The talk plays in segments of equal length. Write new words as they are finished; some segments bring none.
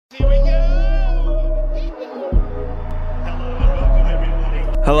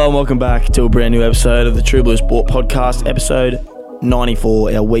Hello and welcome back to a brand new episode of the True Blue Sport Podcast, episode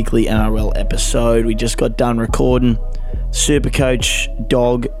 94, our weekly NRL episode. We just got done recording Supercoach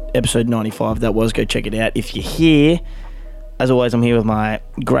Dog, episode 95. That was, go check it out if you're here. As always, I'm here with my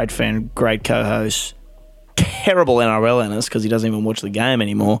great friend, great co-host, terrible NRL analyst because he doesn't even watch the game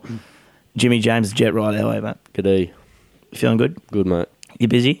anymore, Jimmy James, the Jet Rider. How are you, mate? Good day. You feeling good? Good, mate. You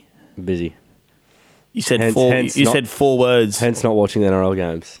busy? Busy. You said said four words. Hence not watching the NRL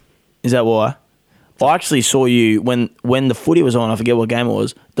games. Is that why? I actually saw you when the footy was on. I forget what game it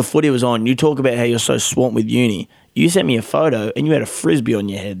was. The footy was on. You talk about how you're so swamped with uni. You sent me a photo and you had a frisbee on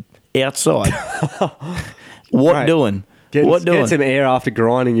your head outside. What Mate, doing? What doing? Get some air after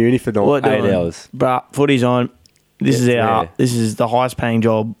grinding uni for 8 hours. Bruh, footy's on. This is the highest paying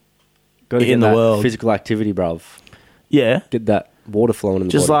job in the world. Physical activity, bruv. Yeah. Get that water flowing in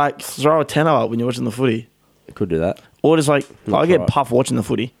the just body. like throw a tenner up when you're watching the footy. Could do that. Or just like, I get right. puffed watching the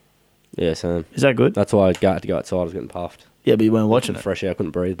footy. Yeah, same. Is that good? That's why I had to go outside. I was getting puffed. Yeah, but you weren't watching it. Fresh air. I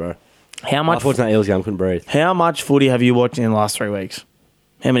couldn't breathe, bro. How much? I watched that Eels game. I couldn't breathe. How much footy have you watched in the last 3 weeks?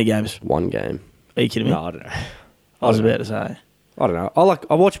 How many games? One game. Are you kidding me? No, I don't know. I was about to say. I don't know.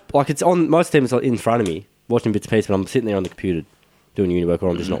 I watch, like, it's on, most teams in front of me, watching bits and pieces, but I'm sitting there on the computer doing uni work, or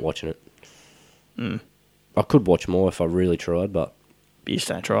I'm just not watching it. I could watch more if I really tried, but You just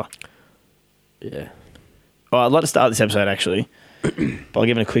don't try. yeah. All right, I'd like to start this episode, actually, by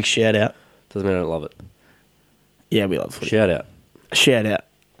giving a quick shout-out. Doesn't mean I don't love it. Yeah, we love footy. Shout out. Shout-out.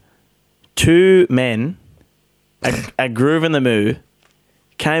 2 men, a Groove and the Moo,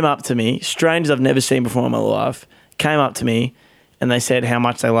 came up to me, strangers I've never seen before in my life, came up to me, and they said how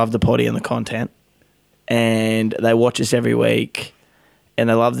much they love the potty and the content. And they watch us every week, and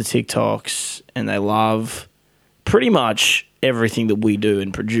they love the TikToks, and they love pretty much everything that we do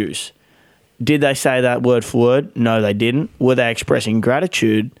and produce. Did they say that word for word? No, they didn't. Were they expressing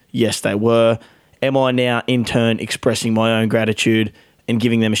gratitude? Yes, they were. Am I now, in turn, expressing my own gratitude and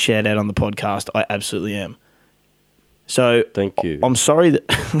giving them a shout out on the podcast? I absolutely am. So, Thank you. I'm sorry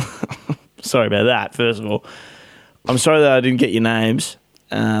that... sorry about that, first of all. I'm sorry that I didn't get your names.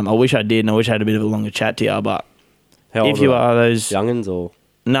 I wish I did, and I wish I had a bit of a longer chat to you, but How old if you are those... youngins or?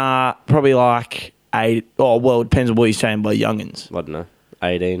 Nah, probably like 8... Oh, well, it depends on what you're saying by youngins. I don't know.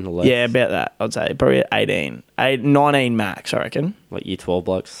 18 or less. Yeah, about that, I'd say. Probably 18. 19 max, I reckon. Like year 12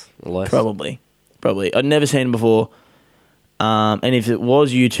 blokes or less. Probably. I'd never seen them before. And if it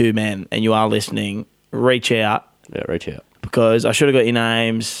was you two, man, and you are listening, reach out. Yeah, reach out. Because I should have got your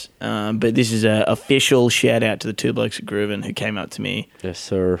names, but this is an official shout out to the 2 blokes at Grooven who came up to me. Yes,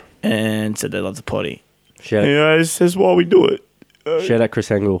 sir. And said they love the potty. Shout This is why we do it. Shout out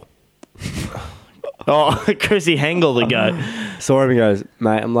Chris Engel. Oh, Chrissy Hengel the go. Saw him and goes,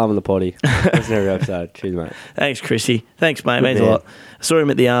 mate, I'm loving the potty. Listen to every episode. Cheers, mate. Thanks, Chrissy. Thanks, mate. Good Means a man. lot. I saw him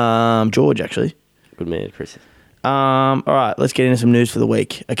at the George, actually. Good man, Chris. All right, let's get into some news for the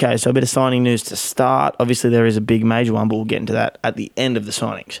week. Okay, so a bit of signing news to start. Obviously, there is a big major one, but we'll get into that at the end of the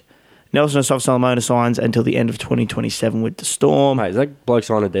signings. Nelson Asafa-Solomona signs until the end of 2027 with the Storm. Mate, is that bloke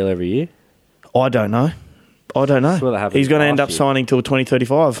sign a deal every year? I don't know. Swear they have He's going to end up last year. signing till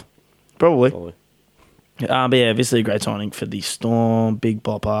 2035. Probably. Probably. But yeah, obviously a great signing for the Storm. Big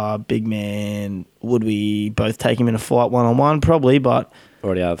bopper, big man. Would we both take him in a fight one-on-one? Probably, but...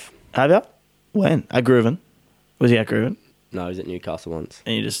 Already have. Have you? When? At Grooven. Was he at Grooven? No, he was at Newcastle once.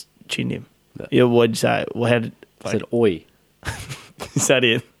 And you just chinned him? Yeah. Yeah, what'd you say? Well, how did... I said, oi. Is that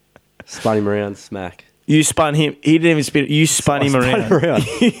it? Spun him around, smack. You spun him. He didn't even spin. You spun him around.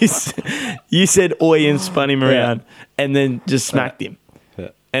 You said oi and spun him around and then just smacked him. Yeah.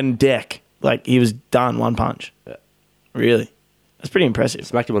 And deck. Like, he was done, one punch. Yeah. Really? That's pretty impressive.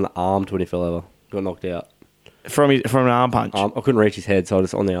 Smacked him on the arm when he fell over. Got knocked out. From an arm punch. I couldn't reach his head, so I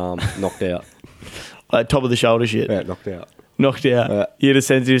just on the arm, knocked out. Like, top of the shoulder shit. Yeah, knocked out. Knocked out. Yeah. You had a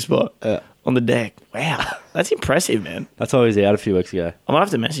sensitive spot. Yeah. On the deck. Wow. That's impressive, man. That's why he was out a few weeks ago. I might have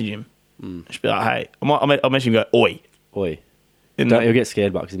to message him. Just be like, hey. I'll message him and go, oi. Oi. In He'll get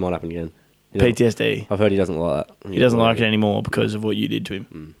scared, because it might happen again. PTSD. I've heard he doesn't like that. He doesn't like it anymore because of what you did to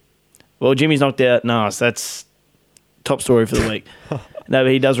him. Well, Jimmy's knocked out. Nice. That's top story for the week. No, but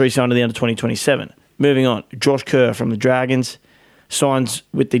he does re-sign to the end of 2027. Moving on. Josh Kerr from the Dragons signs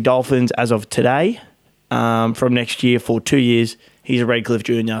with the Dolphins as of today from next year for 2 years. He's a Redcliffe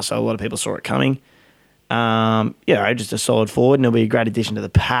Junior, so a lot of people saw it coming. Just a solid forward, and he'll be a great addition to the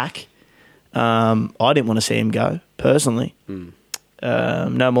pack. I didn't want to see him go, personally. No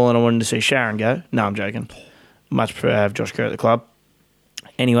more than I wanted to see Sharon go. No, I'm joking. Much prefer to have Josh Kerr at the club.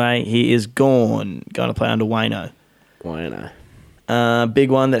 Anyway, he is going to play under Wayno. Wayno. Big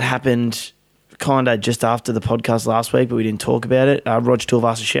one that happened kind of just after the podcast last week, but we didn't talk about it. Roger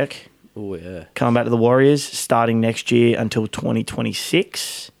Tuivasa-Sheck Oh, yeah. coming back to the Warriors, starting next year until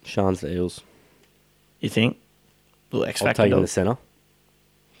 2026. Sean's the Eels. You think? Little X I'll factor. take him in dog. the centre.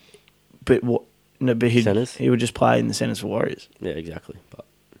 But what? No, but Centres? he would just play in the centres for Warriors. Yeah, exactly. But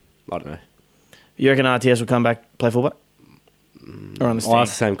I don't know. You reckon RTS will come back play fullback? Or on the I Sting?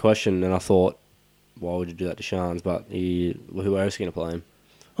 asked the same question, and I thought, why would you do that to Sean's? But who else is going to play him?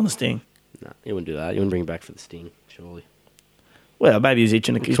 On the Sting. Nah, he wouldn't do that. He wouldn't bring him back for the Sting, surely. Well, maybe he's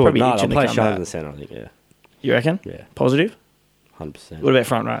itching. He's probably I'll itching to play come Sean back. in the centre, I think, yeah. You reckon? Yeah, Positive? 100%. What about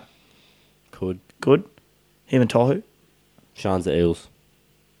front right? Could. Good. Him and Tohu? Sean's the Eels.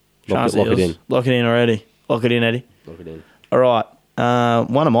 Sean's Lock it Eels. in. Lock it in already. Lock it in, Eddie. Lock it in. All right.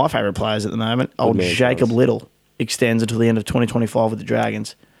 One of my favourite players at the moment, old man, Jacob Charles. Little, extends until the end of 2025 with the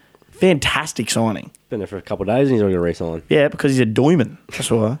Dragons. Fantastic signing. Been there for a couple of days, and he's already going to re-sign. Yeah, because he's a diamond. That's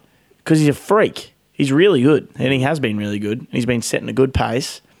why. Because he's a freak. He's really good, and he has been really good. He's been setting a good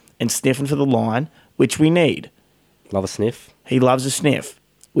pace and sniffing for the line, which we need. Love a sniff. He loves a sniff.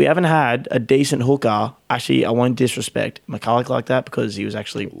 We haven't had a decent hooker. Actually, I won't disrespect McCulloch like that because he was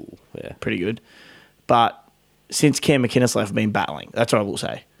actually Ooh, yeah. pretty good. But since Cam McInnes left, I've been battling. That's what I will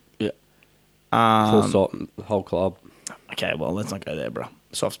say. Yeah. Full stop, the whole club. Okay, well, let's not go there, bro.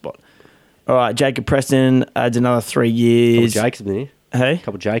 Soft spot. All right, Jacob Preston adds another 3 years. Couple Jacobs in here. Hey?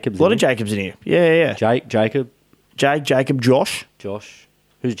 Couple Jacobs A lot in of here. Jacobs in here. Yeah. Jacob, Jacob, Josh. Josh.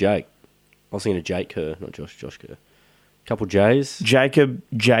 Who's Jake? I was thinking of Jake Kerr, not Josh Kerr. Couple J's. Jacob,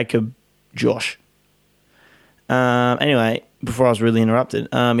 Josh. Anyway, before I was really interrupted,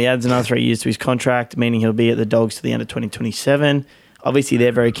 he adds another 3 years to his contract, meaning he'll be at the Dogs to the end of 2027. Obviously,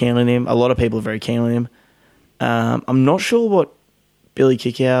 they're very keen on him. A lot of people are very keen on him. I'm not sure what Billy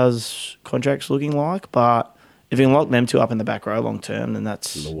Kickour's contract's looking like, but if you can lock them two up in the back row long term, then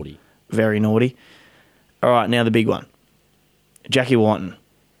that's Naughty. very naughty. All right, now the big one. Jackie Whiten.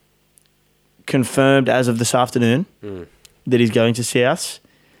 Confirmed as of this afternoon that he's going to Souths.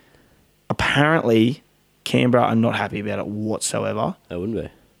 Apparently, Canberra are not happy about it whatsoever. That wouldn't be.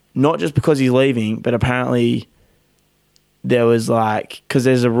 Not just because he's leaving, but apparently there was because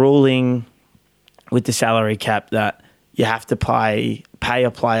there's a ruling with the salary cap that you have to pay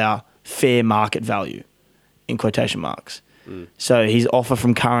a player fair market value, in quotation marks. So his offer from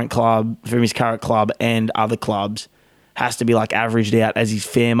his current club and other clubs has to be averaged out as his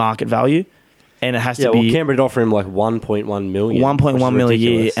fair market value. And it has to be Canberra did offer him 1.1 million. 1.1 million a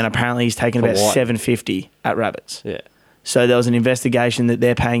year, ridiculous. and apparently he's taken For about what? 750 at Rabbits. Yeah. So there was an investigation that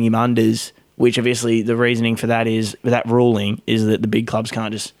they're paying him unders, which obviously the reasoning for that ruling is that the big clubs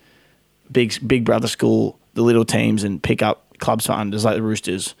can't just big brother school the little teams and pick up clubs for unders like the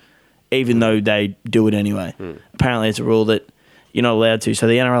Roosters, even though they do it anyway. Apparently it's a rule that you're not allowed to. So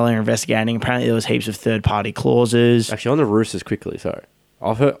the NRL are investigating. Apparently there was heaps of third-party clauses. Actually, on the Roosters quickly, sorry.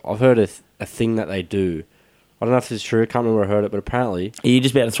 I've heard a thing that they do. I don't know if it's true. I can't remember where I heard it, but apparently... Are you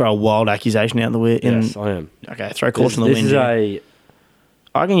just about to throw a wild accusation out the way? Yes, I am. Okay, throw caution to the This wind. is here.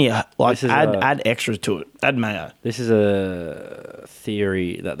 I can this is add extras to it. Add mayo. This is a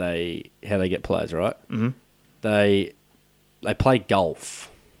theory that how they get players, right? Mm-hmm. They play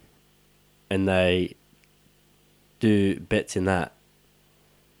golf, and they do bets in that.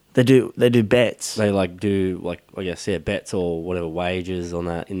 They do bets. They do bets or whatever wages on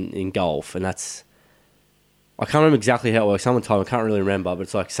that in golf, and that's I can't remember exactly how it works. Someone told me, I can't really remember, but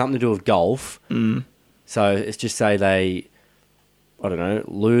it's something to do with golf. So it's just say they, I don't know,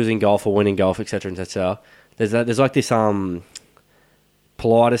 lose in golf or win in golf, etc. etc. There's this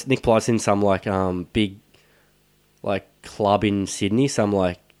Politis, Nick Politis in some big club in Sydney.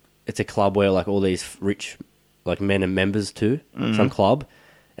 It's a club where all these rich men are members to some club.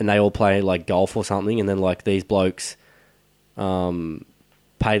 And they all play golf or something, and then these blokes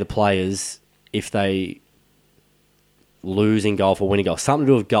pay the players if they lose in golf or win in golf. Something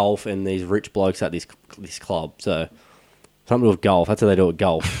to do with golf and these rich blokes at this club. So something to do with golf. That's how they do it.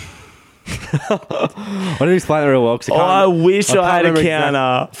 Golf. I didn't explain it real well. I wish I had a remember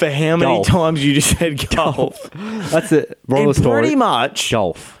counter for how many Golf. times you just said golf. That's it. Moral of It the story. pretty much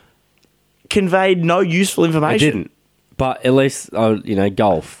Golf. conveyed no useful information. I didn't. But at least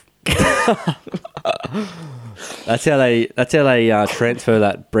golf. That's how they transfer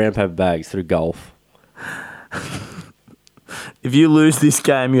that brown paper bags through golf. If you lose this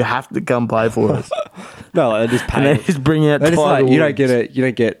game, you have to come play for us. No, they just And pay. they just bring out They're just Tiger you don't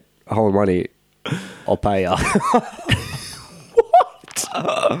Woods. get a whole money. I'll pay you.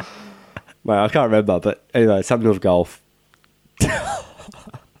 What? Mate, I can't remember, but anyway, something with golf.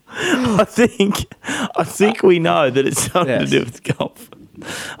 I think we know that it's something to Yes. do with golf.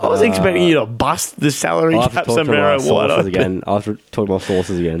 I was expecting you to bust the salary I'll have to cap talk to my sombrero wide sources open. again. I'll have to talk to my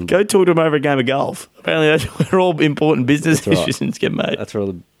sources again. Go talk to him over a game of golf. Apparently, that's where all important business That's right. decisions get made. That's where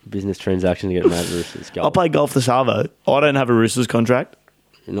all the business transactions get made. Roosters. Golf. I'll play golf the Savo. I don't have a Roosters contract.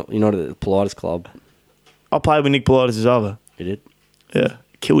 You're not at the Pilates Club. I played with Nick Pilates the Savo. You did? Yeah,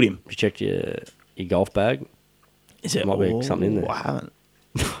 killed him. You checked your golf bag? Is it Might be something in there. I haven't.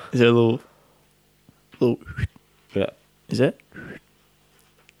 Is there a little? Yeah. Is it?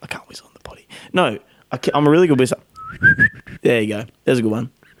 I can't whistle on the potty. No, I'm a really good whistler. There you go. There's a good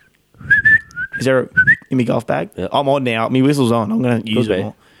one. Is there in my golf bag? Yeah. I'm on now. My whistle's on. I'm going to use Could it be.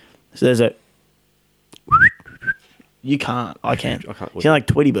 more. So there's a... You can't. I can. I can't You sound like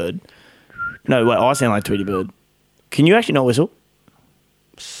Tweety Bird. No, wait. I sound like Tweety Bird. Can you actually not whistle?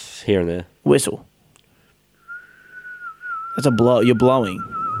 Here and there. Whistle. That's a blow. You're blowing.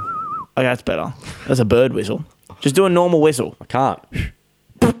 Okay, that's better. That's a bird whistle. Just do a normal whistle. I can't.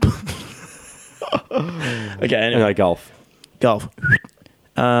 Okay, anyway. Golf. Golf.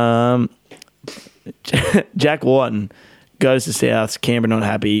 Jack Whiten goes to South. Canberra not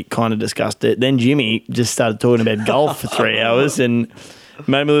happy. Kind of discussed it. Then Jimmy just started talking about golf for 3 hours and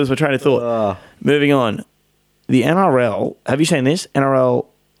made me lose my train of thought. Moving on. The NRL. Have you seen this? NRL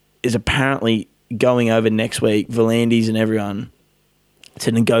is apparently going over next week, Volandis and everyone,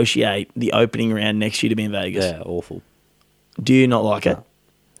 to negotiate the opening round next year to be in Vegas. Yeah, awful. Do you not like it?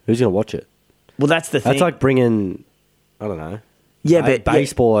 Who's going to watch it? Well, that's the thing. That's like bringing, I don't know,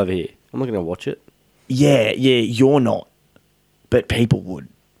 baseball over here. I'm not going to watch it. Yeah, you're not. But people would.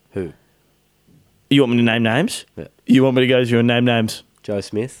 Who? You want me to name names? Yeah. You want me to go through and name names? Joe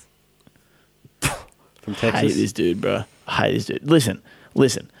Smith from I Texas. hate this dude, bro. I hate this dude.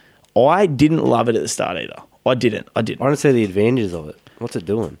 Listen. I didn't love it at the start either. I didn't. I don't see the advantages of it. What's it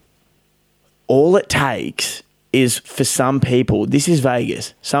doing? All it takes is for some people, this is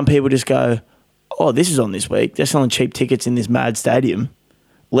Vegas, some people just go, oh, this is on this week. They're selling cheap tickets in this mad stadium.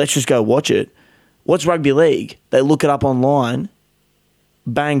 Let's just go watch it. What's rugby league? They look it up online,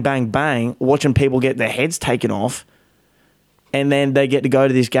 bang, bang, bang, watching people get their heads taken off, and then they get to go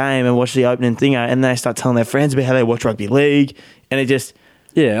to this game and watch the opening thing, and they start telling their friends about how they watch rugby league, and it just...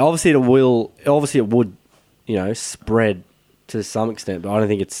 Yeah, obviously it would, spread to some extent, but I don't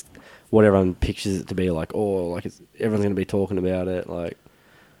think it's what everyone pictures it to be like. Oh, like everyone's going to be talking about it, like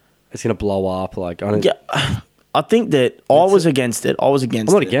it's going to blow up. Like I don't. Yeah, I think that I was against it. I'm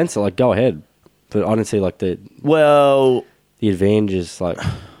not against it. Like go ahead, but I don't see like the advantages. Like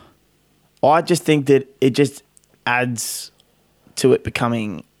I just think that it just adds to it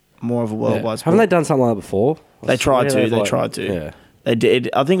becoming more of a worldwide sport. Haven't they done something like that before? They tried to. Yeah. They did.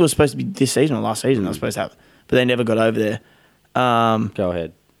 I think it was supposed to be this season or last season. They were supposed to have, but they never got over there. Go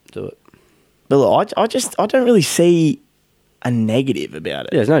ahead, do it. But look, I don't really see a negative about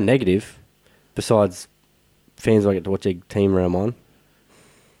it. Yeah, there's no negative besides fans don't get to watch their team round one.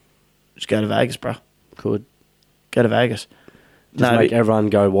 Just go to Vegas, bro. Could go to Vegas. Just make everyone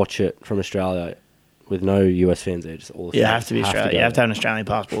go watch it from Australia with no US fans there. Just all the you have to be Australian. You have to have an Australian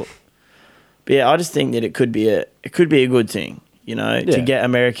passport. But yeah, I just think that it could be a good thing. To get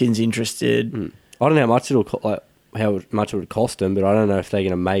Americans interested. I don't know how much it would cost them, but I don't know if they're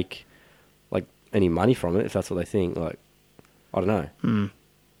going to make like any money from it. If that's what they think, like I don't know.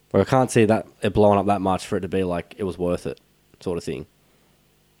 Like I can't see that it blowing up that much for it to be like it was worth it, sort of thing.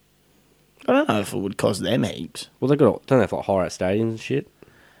 I don't know if it would cost them heaps. Well, don't they have to hire out stadiums and shit?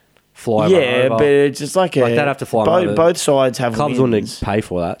 Fly over. But it's just like they'd have to fly over. Both sides have clubs wins. wouldn't pay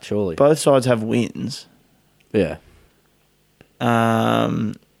for that, surely. Both sides have wins. Yeah.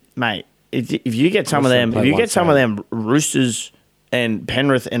 Mate, if you get some of them Roosters and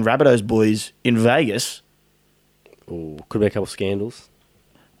Penrith and Rabbitohs boys in Vegas, could be a couple of scandals.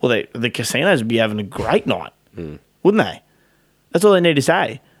 Well, the casinos would be having a great night, wouldn't they? That's all they need to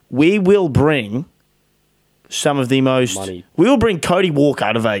say. We will bring some of the most money. We will bring Cody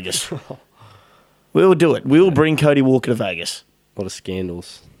Walker to Vegas. We will do it. We will bring Cody Walker to Vegas. A lot of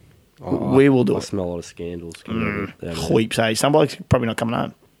scandals. We will do it. I smell a lot of scandals. Heaps, eh? Some bloke's probably not coming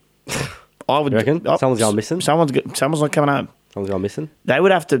home. I would you reckon? Someone's going missing? Someone's not coming home. Someone's going missing? They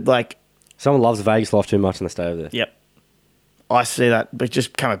would have to, Someone loves Vegas life too much and they stay over there. Yep. I see that, but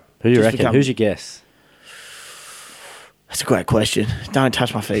just kind of... Who do you reckon? Who's your guess? That's a great question. Don't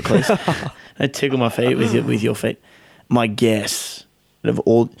touch my feet, please. Don't tickle my feet with your feet. My guess of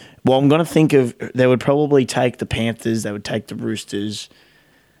all... Well, I'm going to think of... They would probably take the Panthers. They would take the Roosters.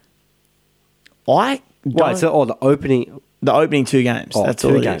 The opening... The opening 2 games. That's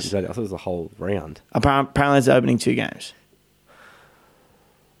all it is. I thought it was the whole round. Apparently, it's the opening 2 games.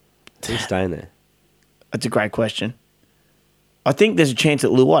 Who's staying there? That's a great question. I think there's a chance that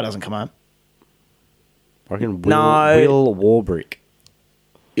Luai doesn't come home. I reckon No. Will Warbrick.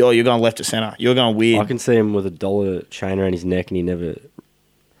 Oh, you're going left to centre. You're going weird. I can see him with a dollar chain around his neck, and he never.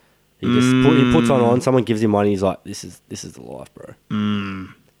 He puts on. Someone gives him money. He's like, "This is the life, bro."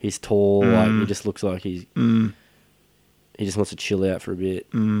 He's tall. Like he just looks like he just wants to chill out for a bit.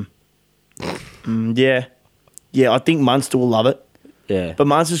 Yeah. I think Munster will love it. Yeah, But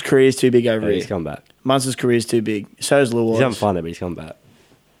Munster's career is too big over he's here. come back. Munster's career is too big. So is Luai. He's having fun there, but he's come back.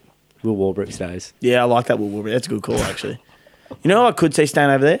 Will Warbrick stays. Yeah, I like that Will Wilbury. That's a good call, actually. You know who I could see staying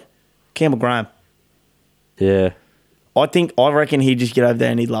over there? Campbell Graham. Yeah, I reckon he'd just get over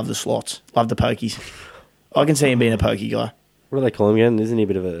there and he'd love the slots, love the pokies. I can see him being a pokey guy. what do they call him again? Isn't he a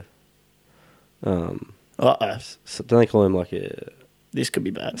bit of a? Uh-oh. Don't they call him like a This could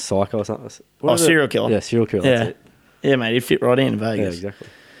be bad. psycho or something? Serial killer. Yeah, serial killer. Yeah. That's it. Yeah, mate, he'd fit right in Yeah, Vegas. exactly.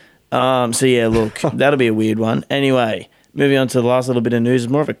 So, yeah, look, that'll be a weird one. Anyway, moving on to the last little bit of news.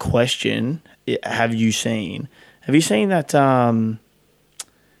 It's more of a question. Have you seen that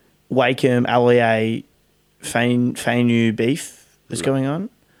Wakeham, LEA, Fainu beef that's going on?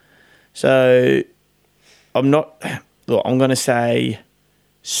 So, I'm going to say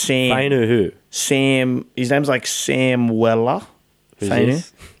Sam. Fainu who? Sam, his name's like Sam Weller. Who's Fainu.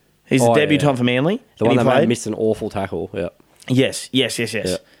 this? He's Oh, a debutant yeah. for Manly. The and one he that played. missed an awful tackle. Yeah. Yes. Yeah. Like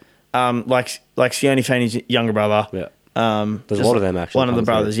Sione Fainu's younger brother. Yeah. There's Just a lot of them actually. One of the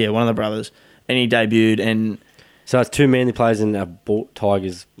brothers, one of the brothers. And he debuted and So it's two Manly players and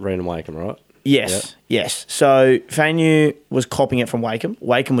Tigers Random Wakeham, right? yes. So Fainu was copping it from Wakeham.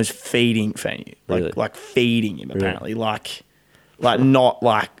 Wakeham was feeding Fainu. Really? Like feeding him apparently. Like not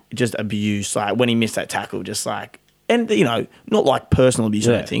like just abuse. Like when he missed that tackle, just like and not like personal abuse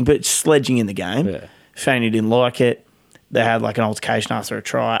or anything, but sledging in the game. Yeah. Fainu didn't like it. They had like an altercation after a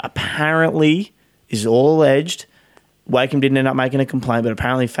try. Apparently, this is all alleged. Wakeham didn't end up making a complaint, but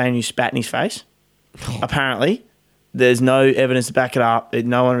apparently Fainu spat in his face. Apparently. There's no evidence to back it up.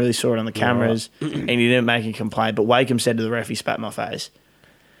 No one really saw it on the cameras, and he didn't make a complaint. But Wakeham said to the ref, he spat in my face.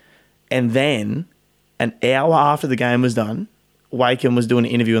 And then, an hour after the game was done, Wakeham was doing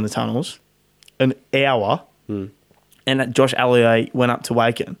an interview in the tunnels. An hour. And Josh Allier went up to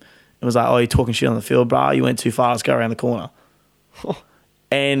Wakeham and was like, "Oh, you're talking shit on the field, bro. You went too far. Let's go around the corner."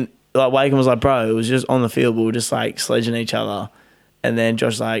 And like Wakeham was like, "Bro, it was just on the field. We were just like sledging each other." And then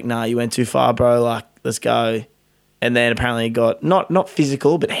Josh was like, "Nah, you went too far, bro. Like, let's go." And then apparently it got not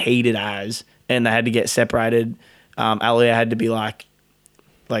physical, but heated as, and they had to get separated. Allier had to be like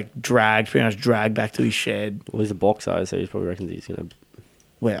pretty much dragged back to his shed. Well, he's a boxer, so he probably reckons he's going to...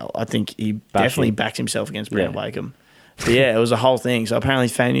 Well, I think he Back definitely him. backed himself against Brandon Yeah. Wakeham. But yeah, it was a whole thing. So apparently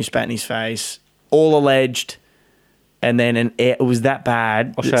Fainu spat in his face, all alleged, and then it was that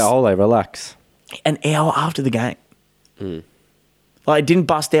bad. I'll show you, Ole, relax. An hour after the game. Like, it didn't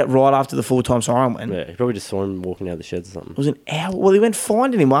bust out right after the full-time siren went. Yeah, he probably just saw him walking out of the sheds or something. It was an hour. Well, he went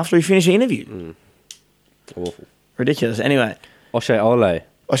finding him after he finished the interview. Awful. Ridiculous. Anyway, I'll show you, Ole.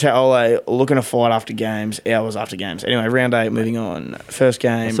 I say Ole looking to fight after games, hours after games. Anyway, round 8, moving on. First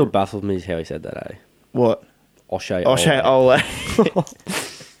game. It still baffles me how he said that, eh? What? O'Shea O'Shea Ole. Ole.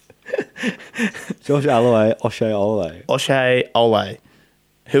 Josh Alloway, O'Shea Ole. O'Shea Ole.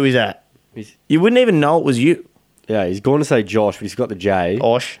 Who is that? He's, You wouldn't even know it was you. yeah, he's going to say Josh, but he's got the J.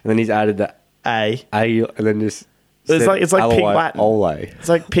 Osh. And then he's added the A. A, and then just... It's said like Pig Alloway, Latin. Ole. It's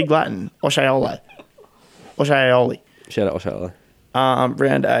like Pig Latin. O'Shea Ole. O'Shea Ole. Shout out O'Shea Ole.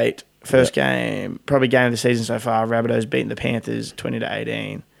 Round 8. First game. Probably game of the season so far. Rabbitohs beating the Panthers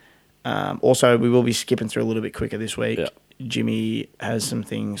 20-18. Also, we will be skipping through a little bit quicker this week. Yeah. Jimmy has some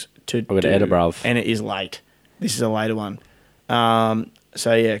things to got do. Edinburgh. And it is late. This is a later one.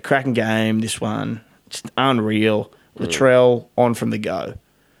 So, yeah, cracking game, this one. Just unreal. Latrell on from the go.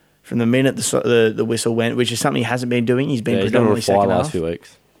 From the minute the whistle went, which is something he hasn't been doing. He's been Yeah, he's done predominantly on fire second last half. few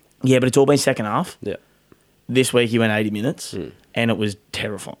weeks. Yeah, but it's all been second half. Yeah. This week he went 80 minutes, and it was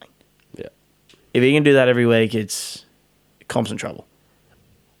terrifying. Yeah. If he can do that every week, it's comps in trouble.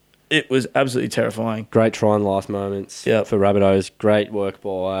 It was absolutely terrifying. Great try in the last moments Yep. for Rabbitohs. Great work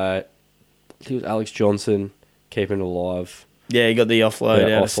by, I think it was Alex Johnson, keeping it alive. Yeah, he got the offload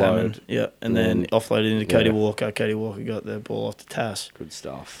Yeah, out of offload. Salmon. Yeah, and then offloaded into Cody Yeah. Walker. Cody Walker got the ball off the Tass. Good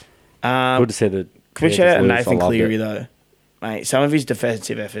stuff. Good Good to see the... Quick shout out to Panthers lose. Nathan I loved Cleary, it. though. Mate, some of his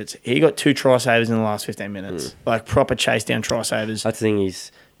defensive efforts. He got 2 try savers in the last 15 minutes. Like, proper chase down try savers. That's the thing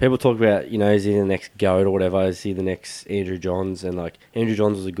is, people talk about, is he the next GOAT or whatever? Is he the next Andrew Johns? And, Andrew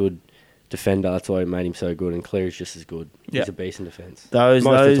Johns was a good defender. That's why it made him so good. And Cleary's just as good. Yeah. He's a beast in defence. Those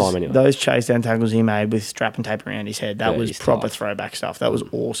Most of the time, anyway. those chase down tackles he made with strap and tape around his head, that Yeah, was he's proper tough. throwback stuff. That was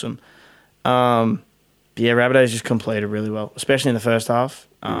awesome. But yeah, Rabbitohs just completed really well, especially in the first half.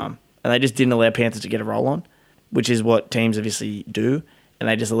 And they just didn't allow Panthers to get a roll on, which is what teams obviously do. And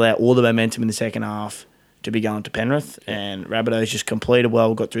they just allow all the momentum in the second half to be going to Penrith. And Rabbitohs just completed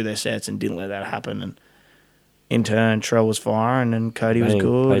well, got through their sets and didn't let that happen. And in turn, Trell was firing and Cody was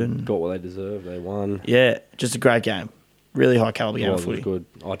good. They and got what they deserved. They won. yeah, just a great game. Really high caliber game of It footy. was good.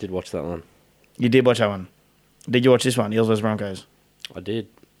 I did watch that one. You did watch that one. Did you watch this one, Eels vs Broncos? I did.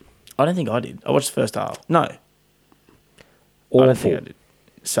 I don't think I did. I watched the first half. No. I Awful. don't think I did.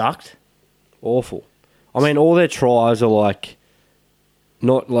 Sucked? Awful. I mean, all their tries are like,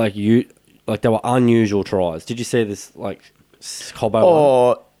 not like like they were unusual tries. Did you see this like Cobbo one?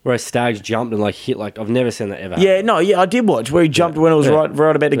 Oh, Where Stags jumped and like hit like I've never seen that ever. happen. yeah, no, yeah, I did watch where he jumped when it was Yeah.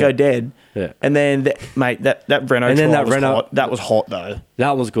 right about to go dead. Yeah. And then, mate, that Breno And then try that was Breno- hot. That was hot, though.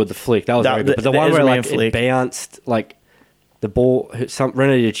 That was good. The flick that was That- very good. But the the one where Ezra like Man flick. it bounced like the ball,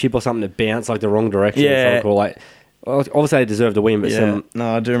 Renner did a chip or something that bounced like the wrong direction. Yeah. Or like obviously they deserved to win, but Yeah. some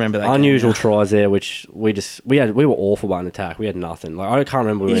No, I do remember that unusual game. tris there, which we were awful by an attack. We had nothing. Like I can't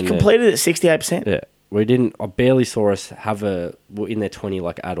remember. We were He in there. completed at 68%. Yeah, we didn't. I barely saw us were in their 20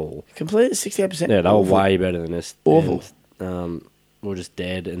 like at all. Completed at 68%. Yeah, they were Awful. way better than us. Awful. And, we were just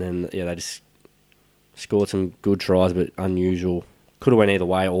dead, and then they just scored some good tries, but unusual. Could have went either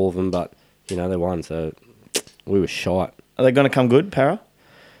way, all of them, but they won. So we were shite. Are they going to come good, Para?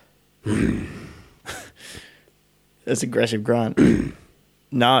 That's aggressive grunt.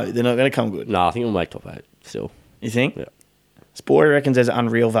 No, they're not going to come good. No, I think we'll make top 8 still. You think? Yeah. Sporty reckons there's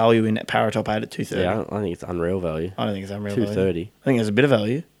unreal value in Para top 8 at 230. Yeah, I think it's unreal value. I don't think it's unreal value. 230. I think there's a bit of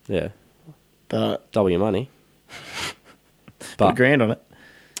value, Yeah, but double your money. put a But grand on it.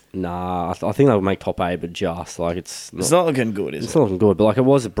 nah, I think they'll make top 8, but just like it's It's not looking good, is It's it? not looking good, but like it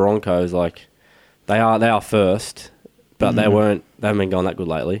was the Broncos. Like they are first, but they haven't been going that good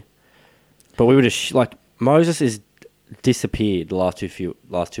lately. But we were just like Moses is disappeared the last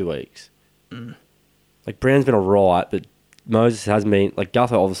 2 weeks. Like Brown's been alright, but Moses has been like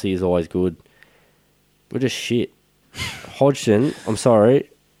Gutho obviously is always good. We're just shit. Hodgson, I'm sorry,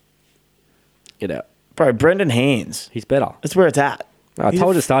 get out. Bro, Brendan Hands. He's better. That's where it's at. I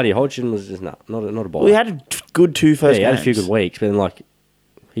told you to start here. Hodgson was just not a ball. Well, he had a good two first he had a games. few good weeks, but then like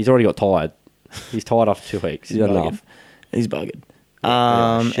he's already got tired. He's tired after 2 weeks. He's had bugging. enough. He's bugged.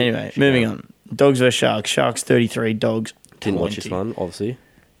 Yeah, Anyway, shit moving game. on. Dogs versus Sharks. Sharks 33, Dogs 20. Didn't watch this one, obviously.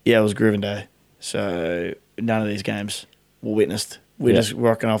 Yeah, it was Groovin Day. So none of these games were witnessed. We're Yeah. just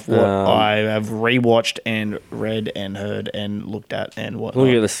rocking off what I have rewatched and read and heard and looked at and whatnot.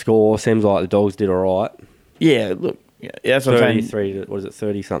 Looking at the score, seems like the Dogs did all right. Yeah, look. Yeah, that's what I'm saying. 33, what is it,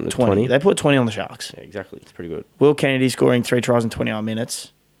 30 something to 20. 20? They put 20 on the Sharks. Yeah, exactly. It's pretty good. Will Kennedy scoring 3 tries in 29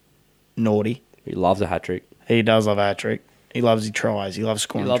 minutes. Naughty. He loves a hat trick. He does love a hat trick. He loves his tries. He loves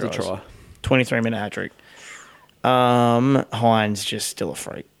scoring tries. 23-minute hat trick. Hines just still a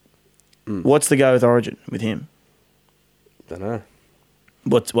freak. What's the go with Origin with him? Don't know.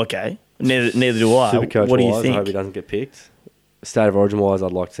 What's okay? Neither do I. Super coach What do you wise, I hope he think? doesn't get picked. State of Origin wise,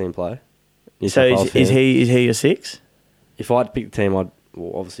 I'd like to see him play. New So South Wales is fan. he a 6? If I had to pick the team,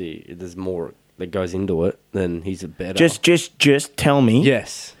 obviously if there's more that goes into it, then he's a better. Just tell me.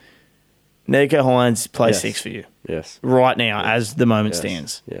 yes, Nico Hines plays Yes. 6 for you yes, right now as the moment yes.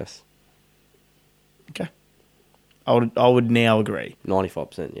 stands. Yes, Okay. I would now agree.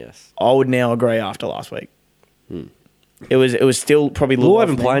 95%. Yes. I would now agree after last week. It was still probably Lou Luai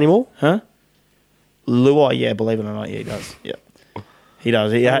haven't for me. played anymore. Huh? Luai, yeah, believe it or not, yeah, he does. Yeah. He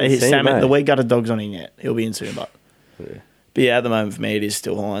does. haven't seen him, The eh? week gutted dog's on in yet. He'll be in soon, but Yeah. yeah, at the moment for me it is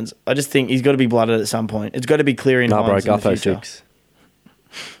still Hines. I just think he's got to be blooded at some point. It's got to be clear in Nah, bro, Hines in the Gutho future. 6.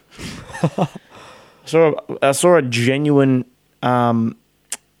 I saw a genuine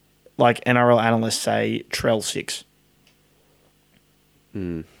like NRL analyst say Trell 6.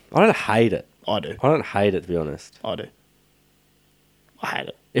 I don't hate it. I do. I don't hate it, to be honest. I do. I hate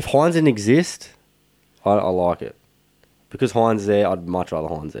it. If Hines didn't exist, I like it. Because Hines is there, I'd much rather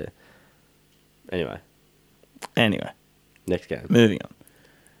Hines there. Anyway, next game. Moving on.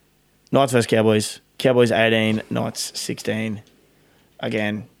 Knights versus Cowboys. Cowboys 18, Knights 16.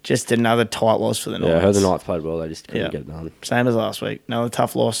 Again, just another tight loss for the Knights. Yeah, I heard the Knights played well. They just couldn't Yeah. get it done. Same as last week. Another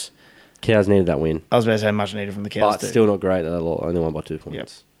tough loss. Cows needed that win. I was about to say much needed from the Cows. But too. still not great. They only won by 2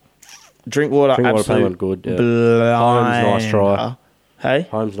 points. Drinkwater, Drinkwater absolute played one good, yeah. blinder. Holmes, nice try. Hey?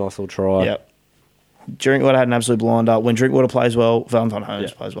 Holmes, nice little try. Yep. Drinkwater had an absolute blinder. When Drinkwater plays well, Valentine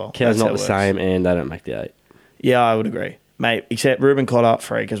Holmes Yeah. plays well. Cows That's how not it the works. same, and they don't make the 8. Yeah, I would agree. Mate, except Ruben Cotter,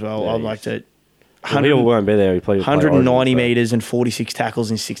 freak as well. Yeah, I'd like to... Well, he won't be there. He played 190 metres and 46 tackles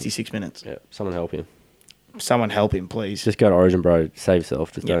in 66 minutes. Yeah, someone help him. Someone help him, please. Just go to Origin, bro. Save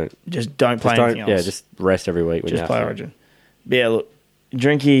yourself. Just don't play anything else. Yeah, just rest every week. When just you play have to. Origin. But yeah, look,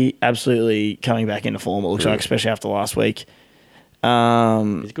 Drinky absolutely coming back into form. It looks like, especially after last week. He's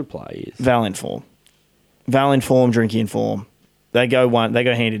a good player. He is. Val in form, Drinky in form. They go hand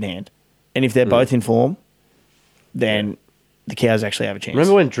in hand. And if they're both in form, then the Cows actually have a chance.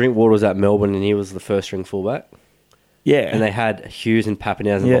 Remember when Drinkwater was at Melbourne and he was the first string fullback? Yeah. And they had Hughes and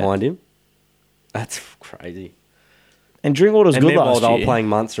Pappenhausen behind him? That's crazy. And Drinkwater's good meanwhile, last year. they were playing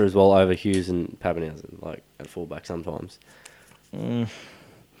Munster as well over Hughes and Pappenhausen, like at fullback sometimes.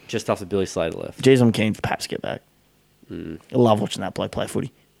 Just after Billy Slater left. Jeez, I'm keen for Paps to get back. I love watching that bloke play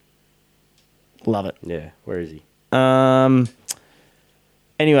footy. Love it. Yeah, where is he?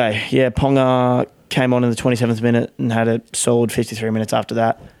 Anyway, yeah, Ponga came on in the 27th minute and had a solid 53 minutes after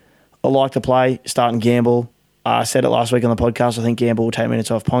that. I like the play, starting Gamble. I said it last week on the podcast. I think Gamble will take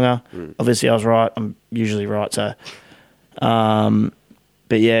minutes off Ponga. Obviously, I was right. I'm usually right. So,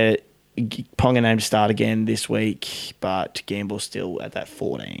 but yeah, Ponga named to start again this week, but Gamble's still at that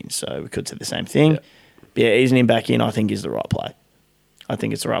 14. So we could say the same thing. But yeah, easing him back in, I think, is the right play. I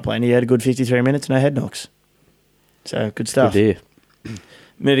think it's the right play. And he had a good 53 minutes, no head knocks. So good stuff. Good deal.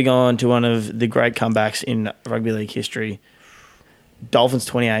 Moving on to one of the great comebacks in rugby league history. Dolphins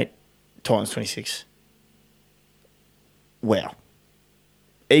 28, Titans 26. Wow.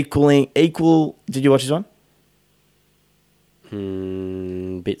 Equal. Did you watch this one?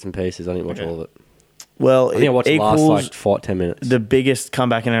 Bits and pieces. I didn't watch all of it. Well, I think I watched the last 10 minutes. The biggest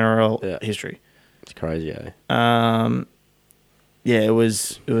comeback in NRL history. It's crazy, eh? Yeah, it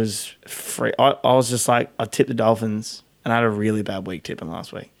was free. I was just like, I tipped the Dolphins, and I had a really bad week tipping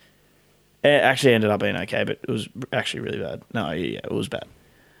last week. It actually ended up being okay, but it was actually really bad. No, yeah, it was bad.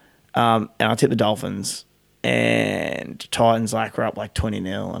 And I tipped the Dolphins, and Titans were up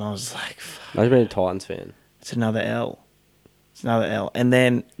 20-0, and I was like, fuck. I've been a Titans fan. It's another L. And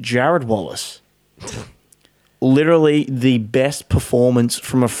then Jared Wallace, literally the best performance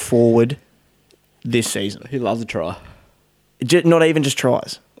from a forward this season. He loves a try. Not even just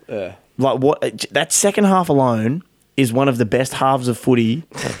tries. Yeah. That second half alone is one of the best halves of footy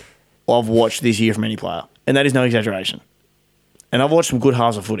I've watched this year from any player. And that is no exaggeration. And I've watched some good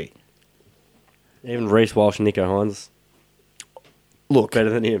halves of footy. Even Reece Walsh and Nico Hines. Look. Better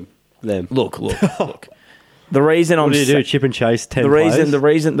than him. Them. Look. The reason what do you do? Chip and chase 10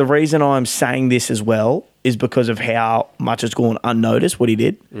 the reason I'm saying this as well is because of how much it's gone unnoticed what he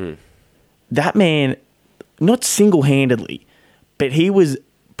did. That man, not single-handedly, but he was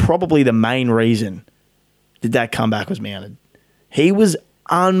probably the main reason that comeback was mounted. He was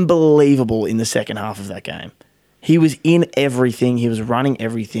unbelievable in the second half of that game. He was in everything. He was running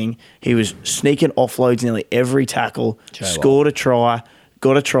everything. He was sneaking offloads nearly every tackle. Scored a try.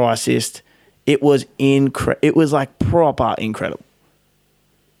 Got a try assist. It was It was proper incredible.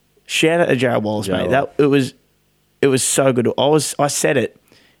 Shout out to Jared Wallace, mate. It was so good. I said it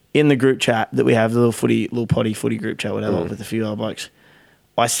in the group chat that we have, the little potty footy group chat, whatever, with a few other blokes.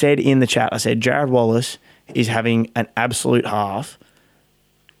 I said in the chat, Jared Wallace is having an absolute half.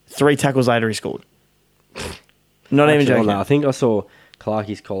 3 tackles later, he scored. Not even joking. I think I saw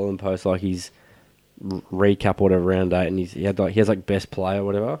Clarkie's column post his recap or whatever round 8, and he has best player or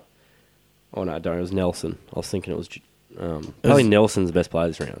whatever. Oh no, don't. It was Nelson. I was thinking it was probably Nelson's the best player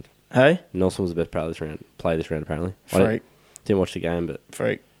this round. Hey, Nelson was the best player this round. Apparently, freak. Didn't watch the game, but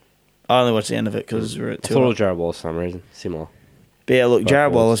freak. I only watched the end of it because we were at 2. I thought it was Jared Wallace for some reason. Similar. But yeah, look,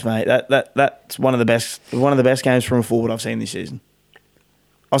 Jared Wallace, mate. That's one of the best games from a forward I've seen this season.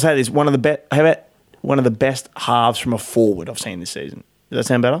 I'll say this: one of the best halves from a forward I've seen this season. Does that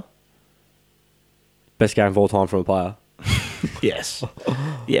sound better? Best game of all time from a player. Yes.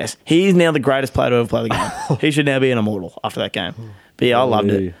 Yes. He is now the greatest player to ever play the game. He should now be an immortal after that game. But yeah, I loved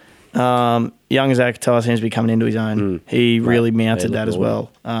it. Young Zach Taylor seems to be coming into his own. He really mounted that as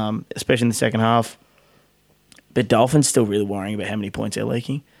well, especially in the second half. But Dolphins still really worrying about how many points they're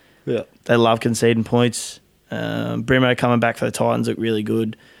leaking. Yeah. They love conceding points. Brimo coming back for the Titans looked really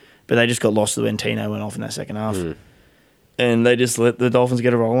good, but they just got lost when Tino went off in that second half. And they just let the Dolphins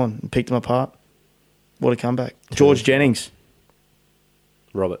get a roll on and picked them apart. What a comeback. George Jennings.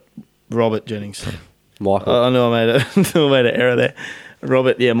 Robert Jennings. Michael. I know I made an error there.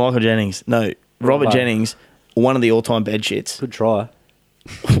 Michael Jennings. No, Robert Jennings, one of the all-time bed shits. Good try.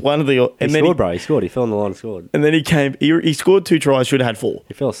 He scored. He fell on the line and scored. And then he scored 2 tries, should have had 4.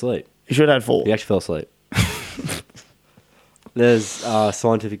 He fell asleep. He should have had 4. He actually fell asleep. There's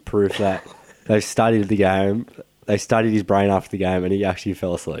scientific proof that they studied the game. They studied his brain after the game, and he actually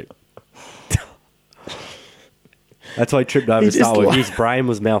fell asleep. That's why he tripped over He to start just with. His brain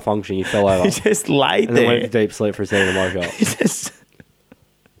was malfunctioning. He fell over. He just laid and then went there. into deep sleep for a second and woke up.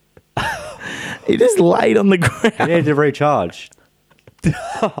 He just laid on the ground. He needed to recharge. He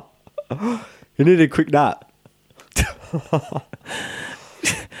needed a quick nap.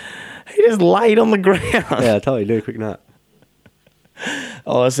 He just laid on the ground. Yeah, I told you, do a quick nap.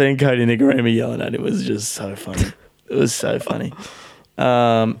 Oh, I seen Cody Nicarima yelling at him. It was just so funny. It was so funny.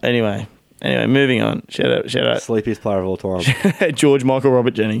 Anyway, moving on. Shout out. Sleepiest player of all time. George Michael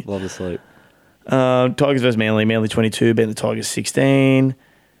Robert Jenny. Love to sleep. Tigers versus Manly. Manly 22, beating the Tigers 16.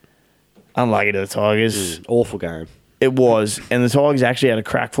 Unlucky to the Tigers. Awful game. It was. And the Tigers actually had a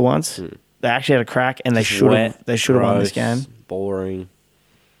crack for once. They actually had a crack and they should have won this game. Boring.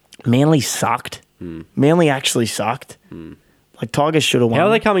 Manly sucked. Manly actually sucked. Like Tigers should have won. How are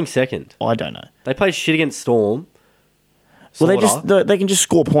they coming second? I don't know. They play shit against Storm. Well, they can just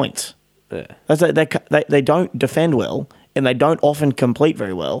score points. Yeah. That's they don't defend well and they don't often complete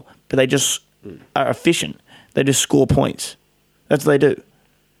very well, but they just are efficient. They just score points. That's what they do.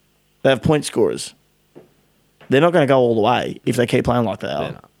 They have point scorers. They're not going to go all the way if they keep playing like they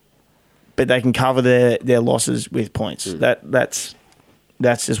are. But they can cover their losses with points. That's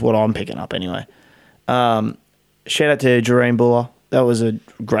just what I'm picking up anyway. Shout out to Jerome Buller. That was a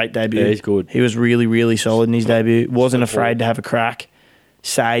great debut. Yeah, he's good. He was really, really solid in his debut. Wasn't afraid to have a crack.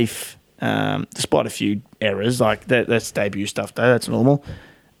 Safe. Despite a few errors. Like that's debut stuff though. That's normal.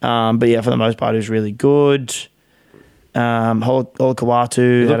 But yeah, for the most part, he was really good.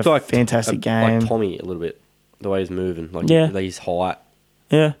 Olakawatu had a fantastic game. Like Tommy a little bit. The way he's moving. Like his height.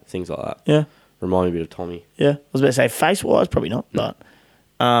 Yeah. Things like that. Yeah. Remind me a bit of Tommy. Yeah. I was about to say face-wise, probably not. But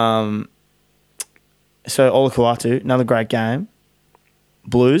so Olakawatu, another great game.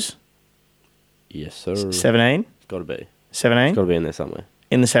 Blues. Yes, sir. 17. It's got to be. 17. It's got to be in there somewhere.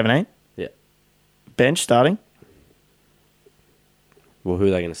 In the 17. Yeah. Bench starting. Well, who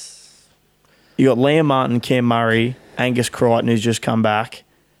are they going to... You got Liam Martin, Cam Murray, Angus Crichton, who's just come back,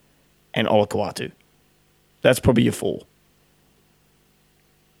 and Olakawatu. That's probably your four.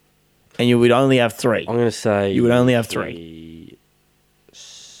 And you would only have three. I'm going to say... You would only have three.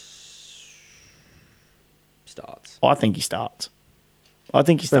 Starts. I think he starts.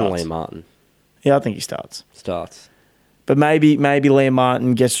 Liam Martin. Yeah, I think he starts. But maybe Liam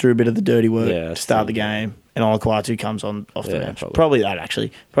Martin gets through a bit of the dirty work to start the game, and Olakawatu comes on off the bench. Probably that,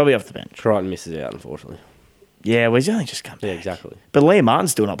 actually. Probably off the bench. Crichton misses out, unfortunately. Yeah, well, he's only just come back. Yeah, exactly. But Liam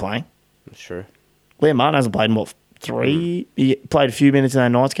Martin's still not playing. That's true. Liam Martin hasn't played in, what, 3? He played a few minutes in that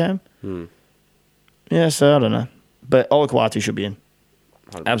Knights game. Yeah, so I don't know. But Olakawatu should be in.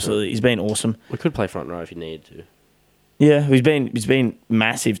 100%. Absolutely. He's been awesome. We could play front row if you needed to. Yeah, he's been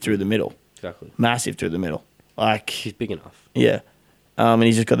massive through the middle. Exactly. Massive through the middle. Like, he's big enough. Yeah. And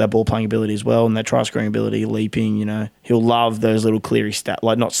he's just got that ball playing ability as well, and that try scoring ability, leaping, He'll love those little cleary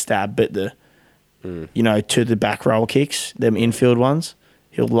like not stab, but the to the back row kicks, them infield ones.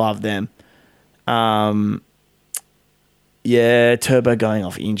 He'll love them. Yeah, Turbo going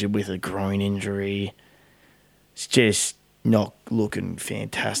off injured with a groin injury. It's just not looking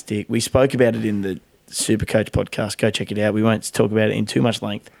fantastic. We spoke about it in the Supercoach podcast. Go check it out. We won't talk about it in too much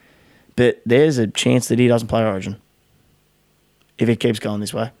length. But there's a chance that he doesn't play Origin if it keeps going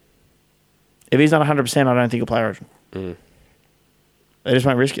this way. If he's not 100%, I don't think he'll play Origin. They just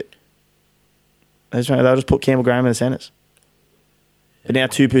won't risk it. They'll just put Campbell Graham in the centres. But now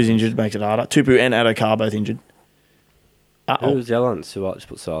Tupu's injured, makes it harder. Tupu and Adokar both injured. Who's the other one? Suat just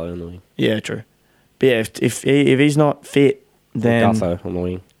put Silo on the wing. Yeah, true. But yeah, if he's not fit, then... Gutho on the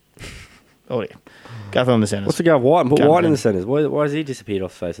wing. Oh, yeah. Gutho on the centres. What's the go of White? Put White in the centres. Why has he disappeared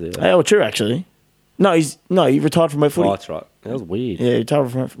off the face of the earth? Oh, true, actually. No, he retired from wet footy. Oh, that's right. That was weird. Yeah, he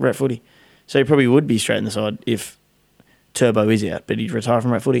retired from wet footy. So he probably would be straight in the side if Turbo is out, but he'd retire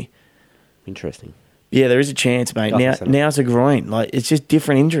from wet footy. Interesting. Yeah, there is a chance, mate. Now it's a groin. Like, it's just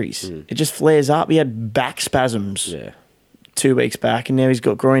different injuries. It just flares up. He had back spasms 2 weeks back, and now he's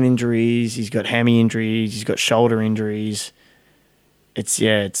got groin injuries. He's got hammy injuries. He's got shoulder injuries. It's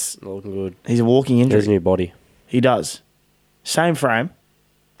not looking good. He's a walking injury. There's a new body. He does. Same frame.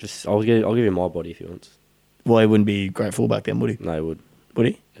 I'll give him my body if he wants. Well, he wouldn't be a great fullback then, would he? No, he would. Would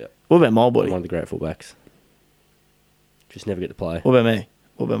he? Yeah. What about my body? One of the great fullbacks. Just never get to play. What about me?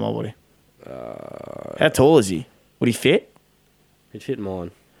 What about my body? How tall is he? Would he fit? He'd fit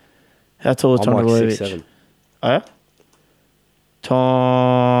mine. How tall is Tom I'm Trbojevic? like 6'7". Oh, yeah?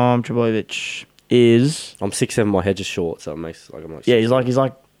 Tom Trbojevic is... I'm 6'7", my head's just short, so it makes like I'm like... Yeah, he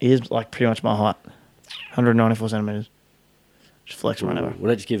is like pretty much my height. 194 centimetres. Just flex right over.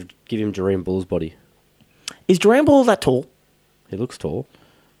 Would I just give him Jareem Bull's body? Is Duran Ball that tall? He looks tall.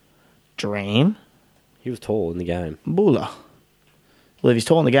 Dream? He was tall in the game. Buller. Well, if he's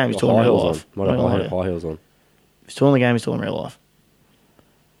tall in the game, he's tall in real life. Might have high heels on. If he's tall in the game, he's tall in real life.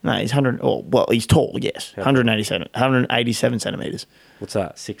 No, he's 100. Oh, well, he's tall, yes. 187 centimetres. What's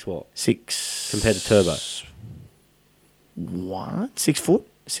that? 6 what? 6. Compared to Turbo. What? 6 foot?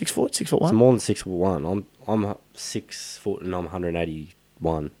 6 foot? 6 foot 1? It's more than 6'1". I'm 6 foot and I'm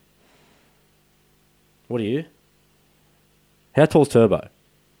 181. What are you? How tall's Turbo?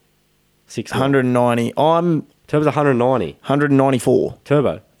 6. 190. I'm Turbo's 190. 194.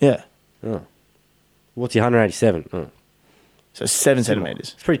 Turbo. Yeah. Oh. What's your 187? Oh. So 7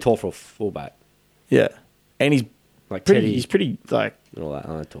 centimetres. It's pretty tall for a fullback. Yeah. And he's Like pretty. Teddy He's pretty like. and all that.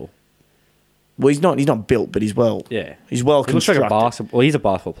 Aren't tall. Well, he's not built, but he's well. Yeah. He's well He looks like constructed. a basketball. Well, he's a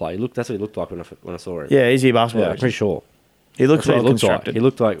basketball player. That's what he looked like when I saw him. Yeah, is he a basketball? Yeah, I'm pretty sure. He looks That's what well he looked constructed. like. He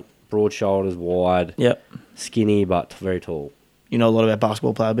looked like broad shoulders, wide, Yep. skinny, but very tall. You know a lot about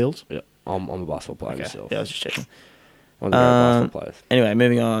basketball player builds. Yeah. I'm a basketball player Okay. myself. Yeah, I was just checking. One of the great basketball players. Anyway,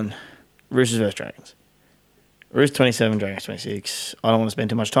 moving on. Roosters versus Dragons. Roosters 27, Dragons 26. I don't want to spend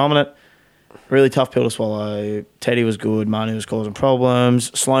too much time on it. Really tough pill to swallow. Teddy was good. Manu was causing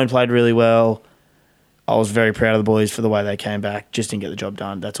problems. Sloan played really well. I was very proud of the boys for the way they came back. Just didn't get the job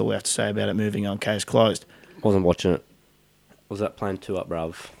done. That's all we have to say about it. Moving on. Case closed. Wasn't watching it. Was that playing 2 up,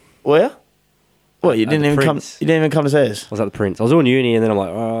 bruv? Well, what you At didn't the even come. Prince. You didn't even come to see us. I was at the Prince. I was doing uni, and then I'm like,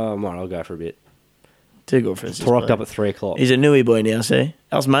 oh, alright, I'll go for a bit. Too good for us. this Rocked bloke. up at 3 o'clock. He's a newy boy now. See,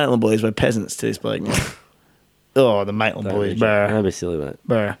 us Maitland boys were peasants to this bloke. Now. Oh, the Maitland boys, bruh. Don't be silly, mate.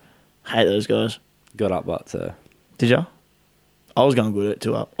 Bruh. Hate those guys. Got up, but Did ya? I was going good at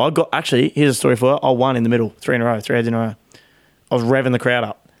 2 up. I got actually. Here's a story for you. I won in the middle, 3 in a row, 3 heads in a row. I was revving the crowd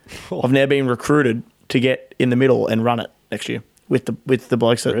up. I've now been recruited to get in the middle and run it next year with the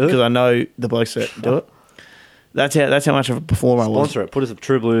blokes that, because Really? I know the blokes that do it. That's how much of a performer I was. sponsor it. Put us a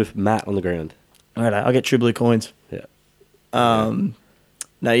True Blue mat on the ground. Right, I'll get True Blue coins. Yeah.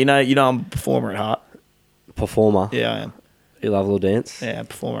 No, you know I'm a performer at heart. Performer. Yeah, I am. You love a little dance. Yeah,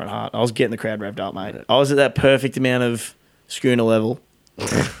 performer at heart. I was getting the crowd revved up, mate. I was at that perfect amount of schooner level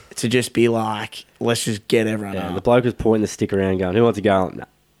to just be like, let's just get everyone Yeah, up. the bloke was pointing the stick around going, who wants to go? Nah,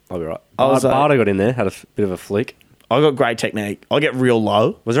 I'll be right. I was like- Bardo got in there, had a bit of a flick. I got great technique. I get real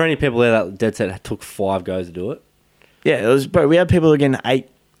low. Was there any people there that dead set took 5 goes to do it? Yeah, it was. Bro, we had people again 8.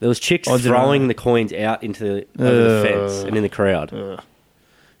 There was chicks I don't throwing know. the coins out into over the fence and in the crowd.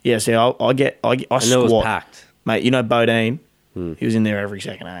 Yeah, see, I and it was squat, packed. mate. You know Bodine? He was in there every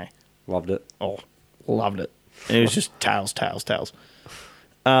second. Loved it. Oh, loved it. And it was just tails.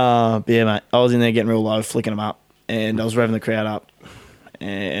 But yeah, mate. I was in there getting real low, flicking them up, and I was revving the crowd up,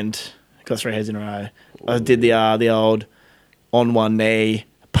 and got 3 heads in a row. I did the old on one knee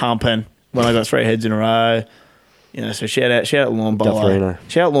pumping when I got 3 heads in a row. You know, so shout out Lawn Bowler. Dufferino.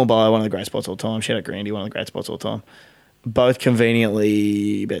 Shout out Lawn Bowler, one of the great spots all the time. Shout out Grandy, one of the great spots all the time. Both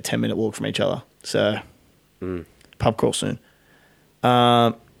conveniently about 10-minute walk from each other. So pub crawl soon.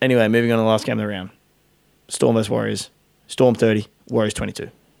 Anyway, moving on to the last game of the round. Storm vs Warriors. Storm 30, Warriors 22.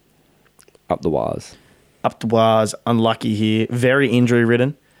 Up the wires. Up the wires, unlucky here. Very injury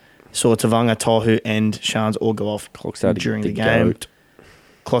ridden. Saw Tavanga, Tohu, and Shans all go off Clockstad during the game. GOAT.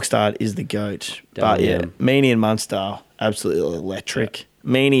 Clockstad is the GOAT. Damn, But yeah, yeah. Meaney and Munster, absolutely electric.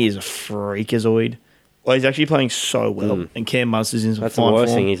 Meaney is a freakazoid. Well, he's actually playing so well. And Cam Munster's in some That's the fine worst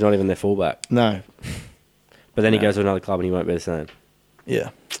form. thing. He's not even their fullback. No. But then he No. goes to another club and he won't be the same. Yeah.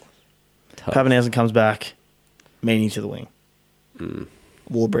 Tough. Pappenhausen comes back. Meaney to the wing.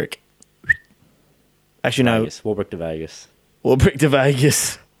 Warbrick. Actually, no. Vegas. Warbrick to Vegas. Warbrick to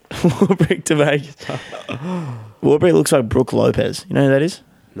Vegas. Warbrick to Vegas. Warbrick looks like Brooke Lopez. You know who that is?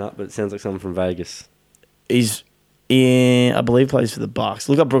 No, but it sounds like someone from Vegas. He's in, I believe, plays for the Bucks.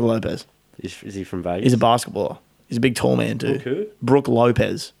 Look up Brooke Lopez. Is he from Vegas? He's a basketballer. He's a big, tall man too. Brooke who? Brooke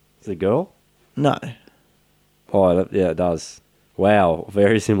Lopez. Is it a girl? No. Oh, yeah, it does. Wow,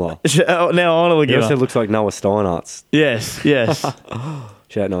 very similar. Now I want to look He it also up. looks like Noah Steinart's. Yes.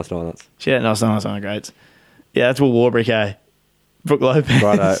 Shout out Noah Steinart's. Shit, no, it's not great. Yeah, that's Will Warbrick, eh? Brooke Lopez.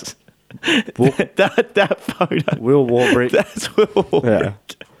 Righto. that photo. Will Warbrick. That's Will Warbrick. Yeah.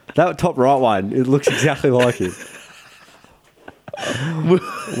 That top right one, it looks exactly like him.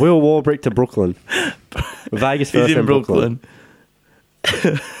 Will Warbrick to Brooklyn. Vegas first He's in and Brooklyn.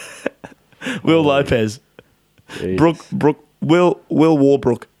 Will Lopez. Jesus. Will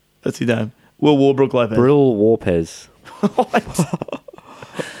Warbrook. That's his name. Will Warbrook Lopez. Brill Warpez.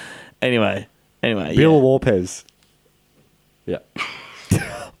 Anyway, Bill Warpez. Yeah.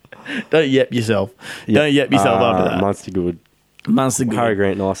 Don't yep yourself. Don't yep yourself after that. Munster good. Munster good. Harry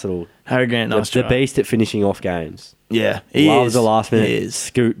Grant, nice little. Harry Grant, nice The try. beast at finishing off games. Yeah, he Loves is. the last minute He is.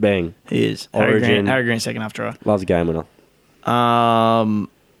 scoot bang. He is. Origin. Harry Green second half try. Loves a game winner. Um,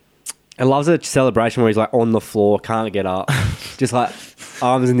 And loves a celebration where he's like on the floor, can't get up. Just like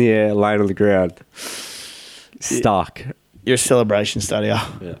arms in the air, laying on the ground. Stuck. you're a celebration studier.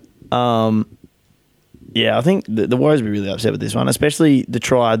 Yeah. Yeah, I think the Warriors will be really upset with this one, especially the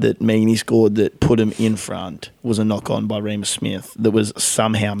try that Meany scored that put him in front was a knock-on by Remus Smith that was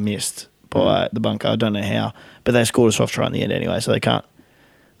somehow missed by the bunker. I don't know how, but they scored a soft try in the end anyway, so they can't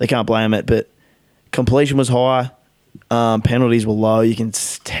blame it. But completion was high, penalties were low. You can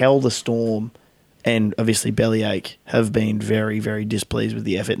tell the Storm and obviously Bellyache have been very, very displeased with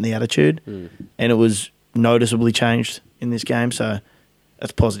the effort and the attitude, and it was noticeably changed in this game, so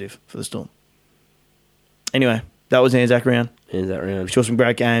that's positive for the Storm. Anyway, that was Anzac round. Anzac round. We saw some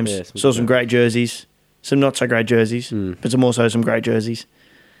great games. Yeah, saw some great jerseys. Some not so great jerseys, but some great jerseys.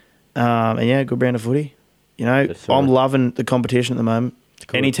 And yeah, good brand of footy. You know, Yes, sir. I'm loving the competition at the moment.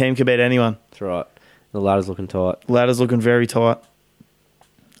 Cool. Any team can beat anyone. That's right. The ladder's looking tight. Ladder's looking very tight.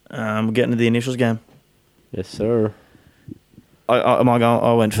 We're getting to the initials game. Yes, sir. You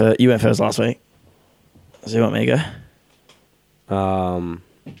went first last week. So you want me to go?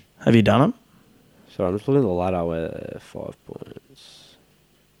 Have you done them? Sorry, I'm just looking at the ladder where 5 points.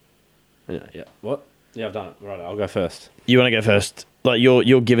 Yeah. What? Yeah, I've done it. Right, I'll go first. You want to go first? Like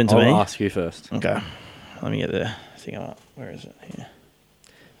you're given to me? I'll ask you first. Okay. Let me get the thing up. Where is it? Here.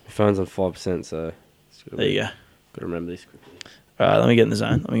 My phone's on 5%, so... There you go. Got to remember this quickly. All right, let me get in the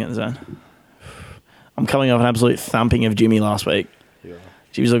zone. I'm coming off an absolute thumping of Jimmy last week. You are.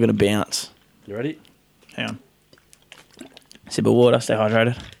 Jimmy's looking to bounce. You ready? Hang on. Sip of water, stay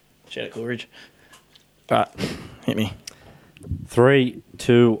hydrated. Shout out Coolridge. All right, hit me. 3,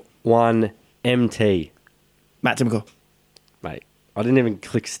 2, 1, MT. Matt Timbercore. Mate, I didn't even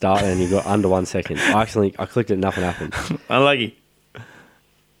click start and you got under 1 second. I clicked it and nothing happened. Unlucky.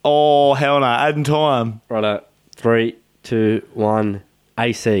 Oh, hell no. Adding time. Righto. 3, 2, 1,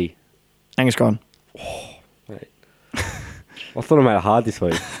 AC. Angus Cron. Mate. I thought I made it hard this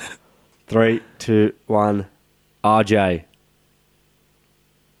week. 3, 2, 1, RJ.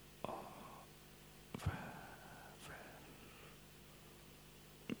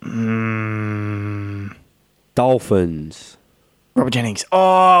 Dolphins. Robert Jennings.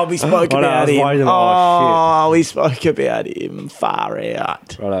 Oh, we spoke about him. We spoke about him. Far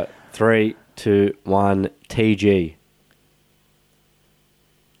out. Righto. 3, 2, 1, TG.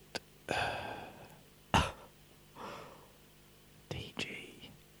 TG.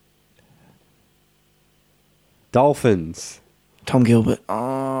 Dolphins. Tom Gilbert.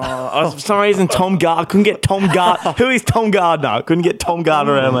 For some reason, Tom Gard. Couldn't get Tom Gard. Who is Tom Gardner? Couldn't get Tom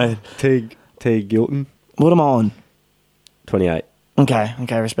Gardner around my head. T. Gilton. What am I on? 28. Okay,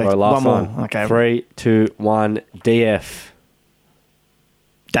 respect. Right, last one one. more. Okay. 3, 2, 1, DF.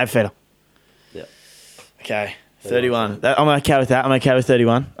 Dave Feder. Yeah. Okay, 31. I'm okay with that. I'm okay with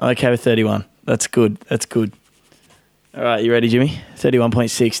 31. That's good. All right, you ready, Jimmy?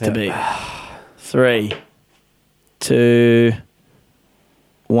 31.6 to beat. 3, 2,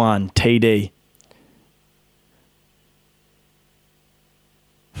 1. TD.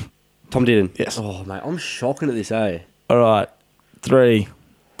 Tom Didden. Yes. Oh, mate, I'm shocking at this, eh? All right. 3,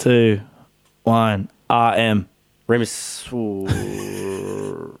 2, 1. RM. Remus.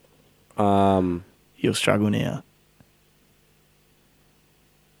 You'll struggle now.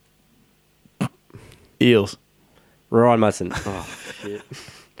 Eels. Ryan Madsen. Oh, shit.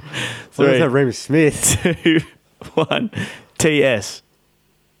 3, Remus Smith. 2, 1. TS.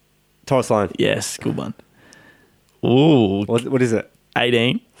 Torres Line. Yes, good one. Ooh. What is it?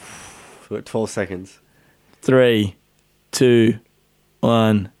 18. We've got 12 seconds. 3, 2,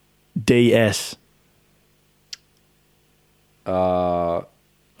 1. DS.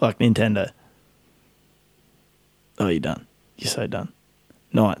 Like Nintendo. Oh, you're done. You're so done.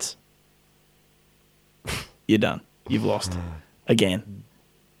 Knights. You're done. You've lost. Again.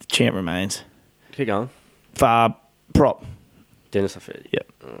 The champ remains. Keep going. Far prop. Dennis Afedi.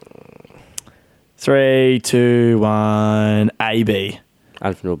 Yep. 3, 2, 1. AB.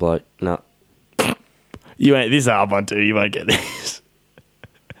 Anthony Bloke. No. You ain't this hard one too. You won't get this.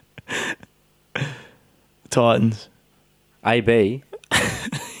 Titans. AB.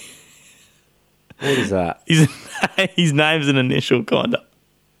 What is that? His name's an initial kind of.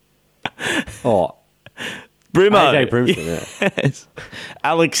 Oh. Brimo. AJ Brimson, Yes.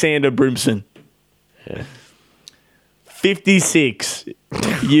 Alexander Brimson. Yeah. 56.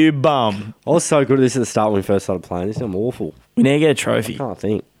 You bum. I was so good at this at the start when we first started playing. This I'm awful. We need to get a trophy. I can't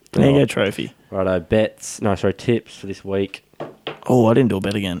think. We need to get a trophy. Righto, bets. No, sorry, tips for this week. Oh, I didn't do a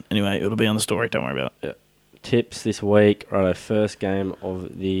bet again. Anyway, it'll be on the story. Don't worry about it. Yeah. Tips this week. Right, first game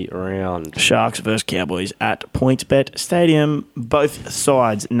of the round. Sharks versus Cowboys at PointsBet Stadium. Both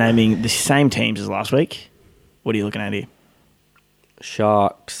sides naming the same teams as last week. What are you looking at here?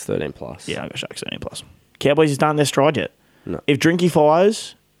 Sharks 13+. Yeah, I got Sharks 13+. Cowboys is not in their stride yet. No. If Drinky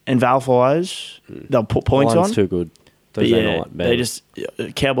fires and Val fires, they'll put points Line's on. too good. But yeah,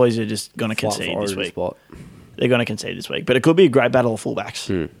 Cowboys are just going to concede this week. Spot. They're going to concede this week. But it could be a great battle of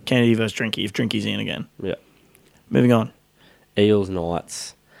fullbacks. Kennedy versus Drinky if Drinky's in again. Yeah. Moving on. Eels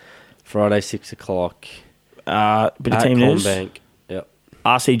Knights. Friday, 6 o'clock. Bit of At team news. Combank. Yep.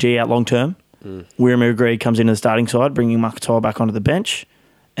 RCG out long term. Wiremu Agreed comes into the starting side, bringing Makatoa back onto the bench.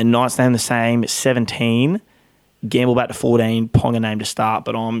 And Knights named the same 17. Gamble back to 14. Ponga named to start,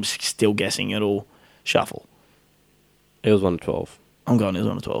 but I'm still guessing it'll shuffle. Eels 1-12. I'm going Eels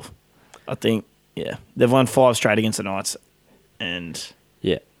 1-12. I think, yeah. They've won 5 straight against the Knights. And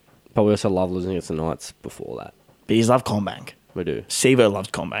Yeah. But we also love losing against the Knights before that. bees love Combank. We do. Sevo loves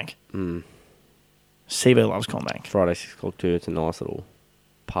Combank. Sevo loves Combank. Friday, 6 o'clock too. It's a nice little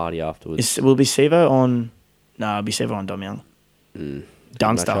party afterwards. Will it be Sevo on... No, it'll be Sevo on Dom Young.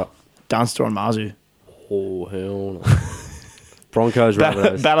 Dunster. Matchup. Dunster on Marzu. Oh, hell no. Broncos,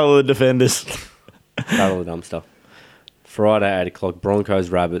 Rabbitohs. Battle of the defenders. Battle of the dumpster. Friday, 8 o'clock. Broncos,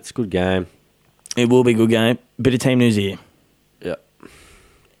 Rabbits. Good game. It will be a good game. Bit of team news here. Yep.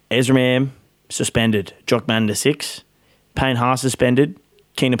 Ezra Mam suspended. Jock Madden to 6. Payne Haas suspended.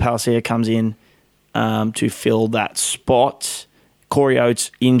 Keenan Palacia comes in to fill that spot. Corey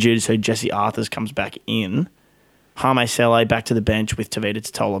Oates injured, so Jesse Arthurs comes back in. Hame Sele back to the bench with Tavita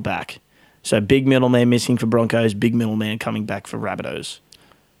Totola back. So big middleman missing for Broncos, big middleman coming back for Rabbitohs.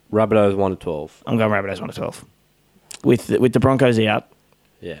 Rabbitohs 1-12. I'm going Rabbitohs 1-12. With the Broncos out,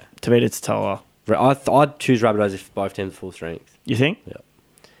 Yeah. Tavita Totola. I'd choose Rabbitohs if both teams are full strength. You think? Yep.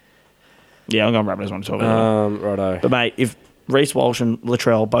 Yeah, I'm going Rabbitohs 1-12. Righto. But mate, if Reece Walsh and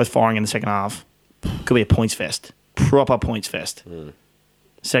Latrell both firing in the second half, could be a points fest. Proper points fest.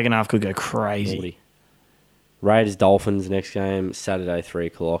 Second half could go crazy. 40. Raiders, Dolphins next game, Saturday, 3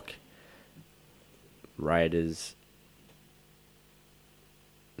 o'clock. Raiders,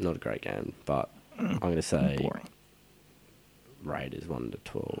 not a great game, but I'm going to say Boring. Raiders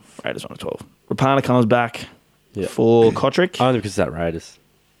 1-12. Raiders 1-12. Rapana comes back Yeah. for Kotrick. Only because it's at Raiders.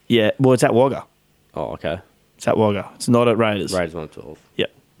 Yeah, well, it's at Wagga. Oh, okay. It's at Wagga. It's not at Raiders. Raiders 1-12.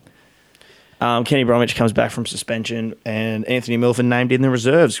 Yep. Kenny Bromwich comes back from suspension, and Anthony Milford named in the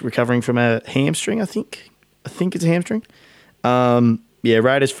reserves, recovering from a hamstring, I think. I think it's a hamstring. Yeah,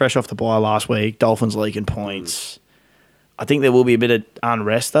 Raiders fresh off the bye last week. Dolphins leaking points. I think there will be a bit of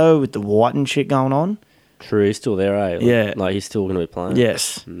unrest, though, with the White and shit going on. True, he's still there, eh? Yeah. Like, he's still going to be playing.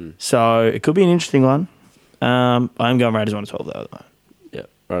 Yes. So it could be an interesting one. I'm going Raiders 1-12, though. Yep.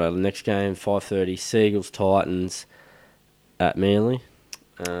 Right, the next game, 5:30, Seagulls, Titans at Manly.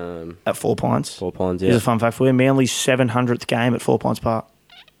 At 4 Pines. 4 Pines, Here's yeah. a fun fact for you. Manly's 700th game at 4 Pines Park.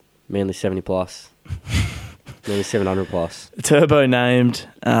 Manly 70+. Manly 700+. Turbo named,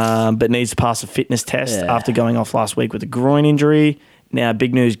 but needs to pass a fitness test after going off last week with a groin injury. Now,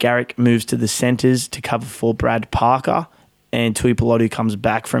 big news, Garrick moves to the centres to cover for Brad Parker, and Tui Pilotu comes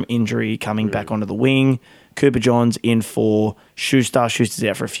back from injury, coming back onto the wing. Cooper Johns in for Schuster. Schuster's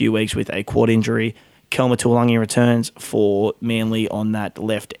out for a few weeks with a quad injury. Kelma Tuolangi returns for Manly on that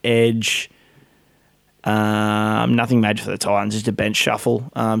left edge. Nothing major for the Titans, just a bench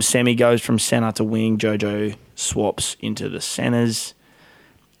shuffle. Semi goes from centre to wing. Jojo swaps into the centres.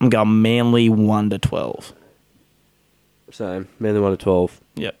 I'm going Manly 1-12. So, Manly 1-12.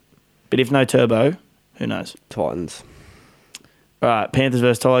 Yep. But if no Turbo, who knows? Titans. All right, Panthers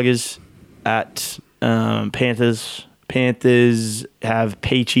versus Tigers at Panthers. Panthers have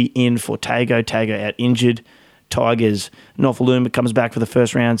Peachy in for Tago. Tago out injured. Tigers, Nofaluma comes back for the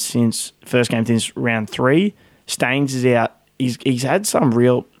first game since round 3. Staines is out. He's had some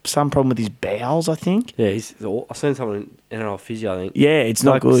problem with his bowels, I think. Yeah, I've seen someone in NRL physio, I think. Yeah, it's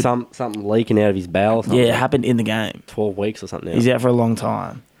not good. Something leaking out of his bowel or something. Yeah, it happened in the game. 12 weeks or something now. He's out for a long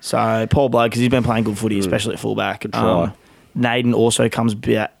time. So, Paul Bloke, because he's been playing good footy, especially at fullback. Good try. Naden also comes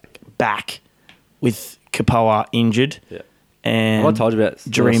back with Kapoa injured. Yeah. And I told you about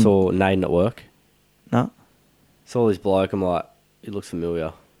I saw Naden at work. No? Saw this bloke, I'm like, he looks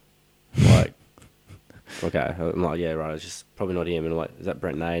familiar. Like, okay. I'm like, yeah, right, it's just probably not him. And I'm like, is that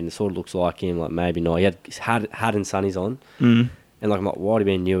Brent Naden? It sort of looks like him, like maybe not. He had and sunnies on. And like, I'm like, why'd he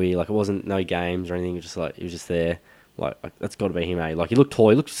be in Newey? Like, it wasn't no games or anything. It was just like, he was just there. Like that's got to be him, eh? Like, he looked tall.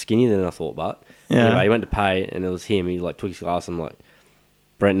 He looked skinnier than I thought, but anyway, he went to pay and it was him. He like took his glass. I'm like,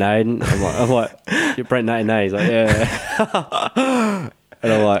 Brent Naden? I'm like, you're Brent Naden, eh? He's like, yeah.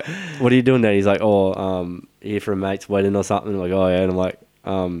 And I'm like, what are you doing there? He's like, here for a mate's wedding or something. I'm like, oh, yeah. And I'm like,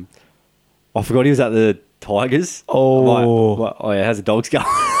 I forgot he was at the Tigers. Oh. I'm like, what? Oh, yeah, how's the dogs going?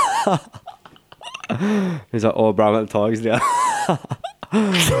 He's like, oh, bro, I'm at the Tigers now.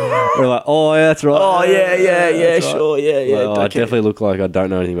 We're like, oh, yeah, that's right. Oh, yeah, that's right. sure, yeah. Like, I Okay. definitely look like I don't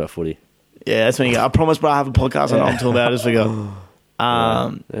know anything about footy. Yeah, that's when you go, I promise, bro, I have a podcast on talking about it. I just forgot.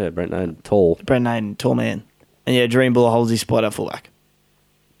 Yeah, Brent Naden, tall. Brent Naden, tall man. And yeah, Dream Buller holds his spot at fullback.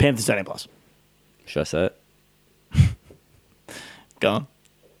 Panthers 13+. Should I say it? Go on.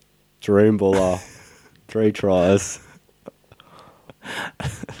 Dream Buller, 3 tries.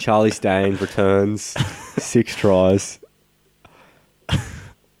 Charlie Staines returns, 6 tries.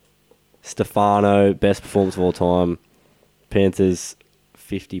 Stefano, best performance of all time. Panthers,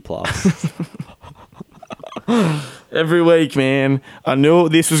 50+. Every week, man. I knew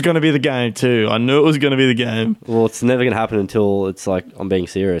this was going to be the game too. I knew it was going to be the game. Well, it's never going to happen until it's like I'm being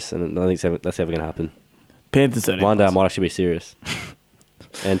serious, and I think that's ever going to happen. Panthers 13+. One day I might actually be serious.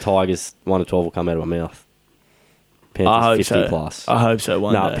 And Tigers 1-12 will come out of my mouth. Panthers 50+. I hope so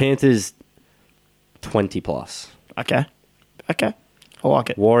one day. Panthers 20+. Okay. I like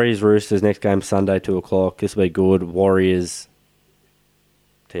it. Warriors Roosters next game Sunday 2:00. This will be good. Warriors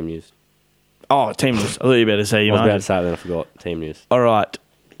team news. Oh, team news. I thought you were about to say I was about to say it, then I forgot. Team news. All right.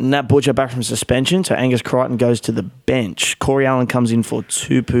 Nat Butcher back from suspension, so Angus Crichton goes to the bench. Corey Allen comes in for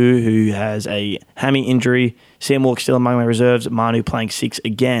Tupu, who has a hammy injury. Sam Walk still among the reserves. Manu playing 6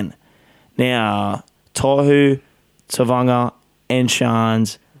 again. Now, Tohu, Savanga, and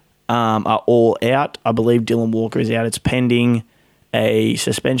Shans are all out. I believe Dylan Walker is out. It's pending a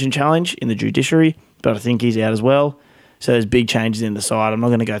suspension challenge in the judiciary, but I think he's out as well. So there's big changes in the side. I'm not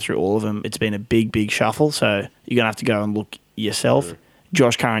going to go through all of them. It's been a big shuffle, so you're going to have to go and look yourself.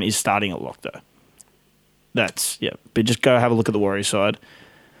 Josh Curran is starting at lock, though. But just go have a look at the Warriors side.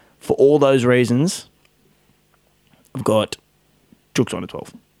 For all those reasons, I've got Jooks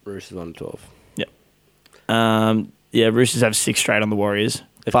 1-12. Roosters 1-12. Yep. Roosters have 6 straight on the Warriors.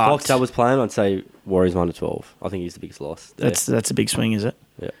 If Coxdale was playing, I'd say Warriors 1-12. I think he's the biggest loss. There. That's a big swing, is it?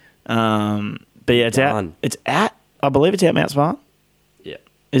 Yeah. But yeah, it's out. It's at. I believe it's at Mount Smart. Yeah.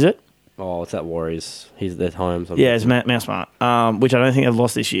 Is it? Oh, it's at Warriors. He's at home. Yeah, it's Mount Smart, which I don't think they've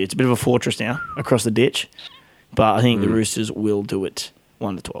lost this year. It's a bit of a fortress now across the ditch. But I think the Roosters will do it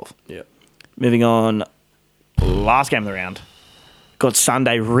 1-12. Yeah. Moving on, last game of the round. Got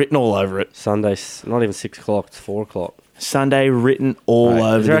Sunday written all over it. Sunday's not even 6 o'clock, it's 4 o'clock. Sunday written all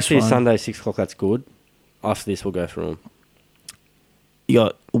over Is there this actually one. Sunday 6 o'clock that's good? After this, we'll go through them. You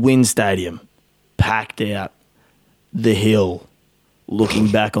got Wynn Stadium, packed out, the hill, looking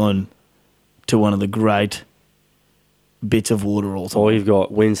back on to one of the great bits of water all time. Or you've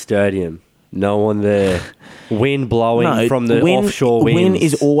got Wynn Stadium, no one there. Wind blowing from the offshore winds. Wynn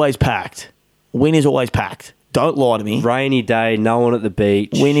is always packed. Wynn is always packed. Don't lie to me. Rainy day, no one at the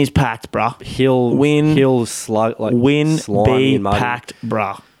beach. Wynn is packed, bruh. Hill slug like Wynn slimy be and muddy. packed,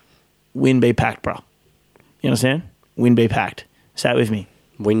 bruh. Wynn be packed, bruh. You understand? Wynn be packed. Say it with me.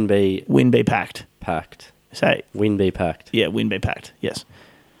 Wynn be packed. packed. Say it. Wynn be packed. Yeah, Wynn be packed. Yes.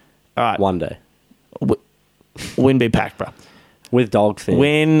 All right. One day. Wynn be packed, bruh. With Dogs fans.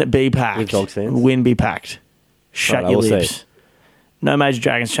 Wynn be packed. With Dogs fans. Wynn be packed. Shut Right, your we'll lips. see. No major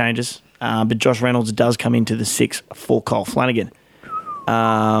Dragons changes. But Josh Reynolds does come into the 6 for Kyle Flanagan.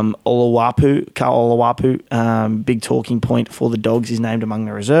 Carl Olawapu, big talking point for the Dogs, is named among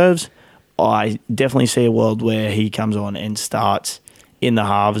the reserves. I definitely see a world where he comes on and starts in the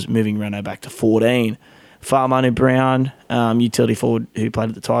halves, moving Renault back to 14. Farmanu Brown, utility forward who played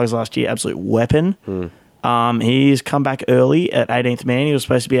at the Tigers last year, absolute weapon. He's come back early at 18th man. He was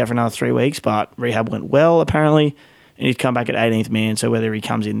supposed to be out for another 3 weeks, but rehab went well, apparently. And he's come back at 18th man, so whether he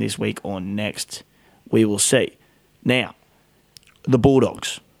comes in this week or next, we will see. Now, the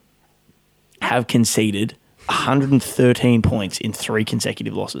Bulldogs have conceded 113 points in 3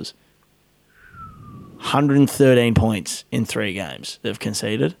 consecutive losses. 113 points in 3 games they've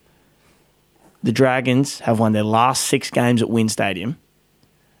conceded. The Dragons have won their last 6 games at Wynn Stadium.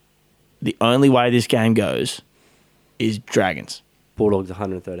 The only way this game goes is Dragons. Bulldogs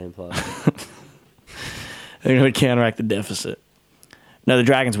 113 plus. They're going to counteract the deficit. No, the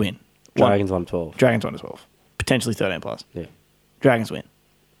Dragons win. Dragons 112. Dragons 1-12. Potentially 13 plus. Yeah. Dragons win.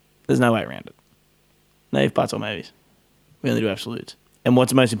 There's no way around it. No if, buts, or maybes. We only do absolutes. And what's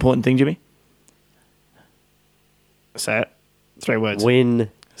the most important thing, Jimmy? Say it. 3 words.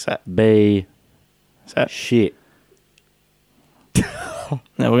 Win. Say it. Be. Say it. Shit.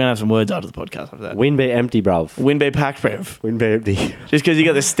 Now we're gonna have some words after the podcast after that. Win be empty, bruv. Win be packed, bruv. Win be empty. Just because you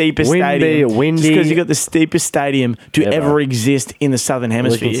got the steepest Windy, stadium. windy. Just because you got the steepest stadium to Yeah, ever bro. exist in the Southern You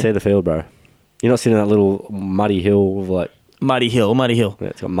Hemisphere. can see the field, bro. You're not sitting in that little muddy hill with like... Muddy hill. Yeah,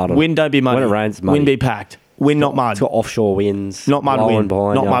 it's got mud on it. Wind don't be muddy. When it rains, it's muddy. Wind be packed. Wind not mud. It's got offshore winds. Not mud blowing wind.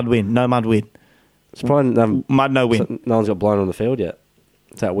 behind Not you. mud wind. No mud wind. It's probably... Mud no wind. No one's got blown on the field yet.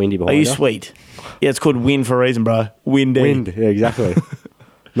 It's that windy behind Are you you. sweet? Yeah, it's called wind for a reason, bro. Windy. Wind, yeah, exactly.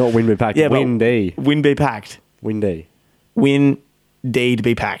 Not wind be packed. Yeah, but windy. Wind be packed. Windy. Indeed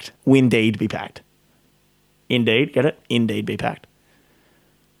be packed. Windeed be packed. Indeed, get it? Indeed be packed.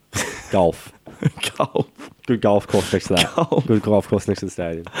 Golf. Golf. Good golf course next to that. Golf. Good golf course next to the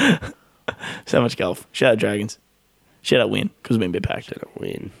stadium. So much golf. Shout out Dragons. Shout out Win, because wind be packed. Shout out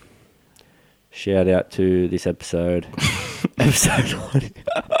Win. Shout out to this episode. Episode 90.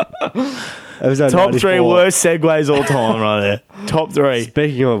 Episode Top 3 94. worst segues all time right there. Top 3.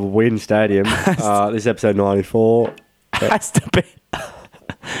 Speaking of Win Stadium, this is episode 94. Has to be.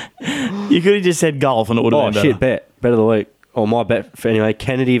 You could have just said golf and it would have Oh, been shit, better. bet of the week. Or my bet for anyway.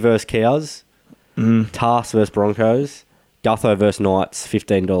 Kennedy versus Cows. Task versus Broncos. Gutho versus Knights,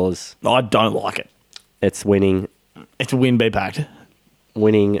 $15. I don't like it. It's winning. It's win be packed.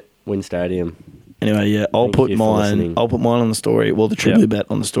 Win Stadium. Anyway, yeah, I'll Thank put you for mine. listening. I'll put mine on the story. Well, the Tribute bet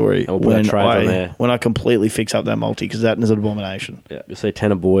on the story And we'll put our trades on there. when I completely fix up that multi, because that is an abomination. Yeah, you'll see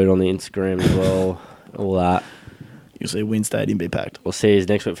Tanner Boyd on the Instagram as well. All that. You'll see Win Stadium be packed. We'll see you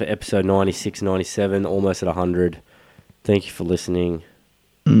next week for episode 96, 97, almost at 100. Thank you for listening.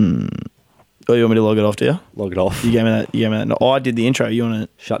 Oh, you want me to log it off to you? Log it off. You gave me that. No, I did the intro. You want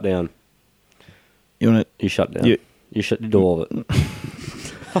to? Shut down. You want You shut down. You- You do all of it. With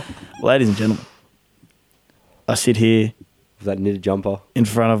to? Ladies and gentlemen, I sit here that knitted jumper. in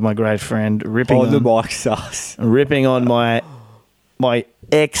front of my great friend, ripping Oh, the on, mic sus. ripping on my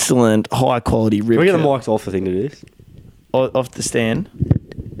excellent high quality Can rip we get the curl mics off the thing to do this? off the stand.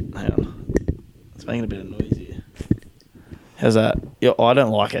 Hang on, it's making a bit of noise here. How's that? Yeah, I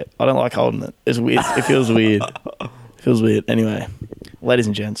don't like it. I don't like holding it. It's weird. It feels weird. It feels weird. Anyway, ladies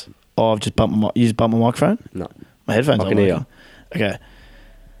and gents, I've just bumped my. You just bumped my microphone. No. My headphones I aren't can hear working. Okay.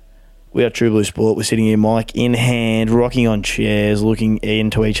 We are True Blue Sport. We're sitting here, mic in hand, rocking on chairs, looking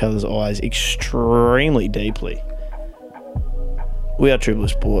into each other's eyes extremely deeply. We are True Blue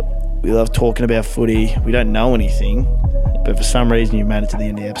Sport. We love talking about footy. We don't know anything, but for some reason you've made it to the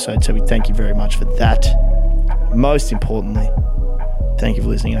end of the episode, so we thank you very much for that. Most importantly, thank you for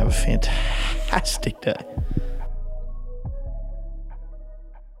listening and have a fantastic day.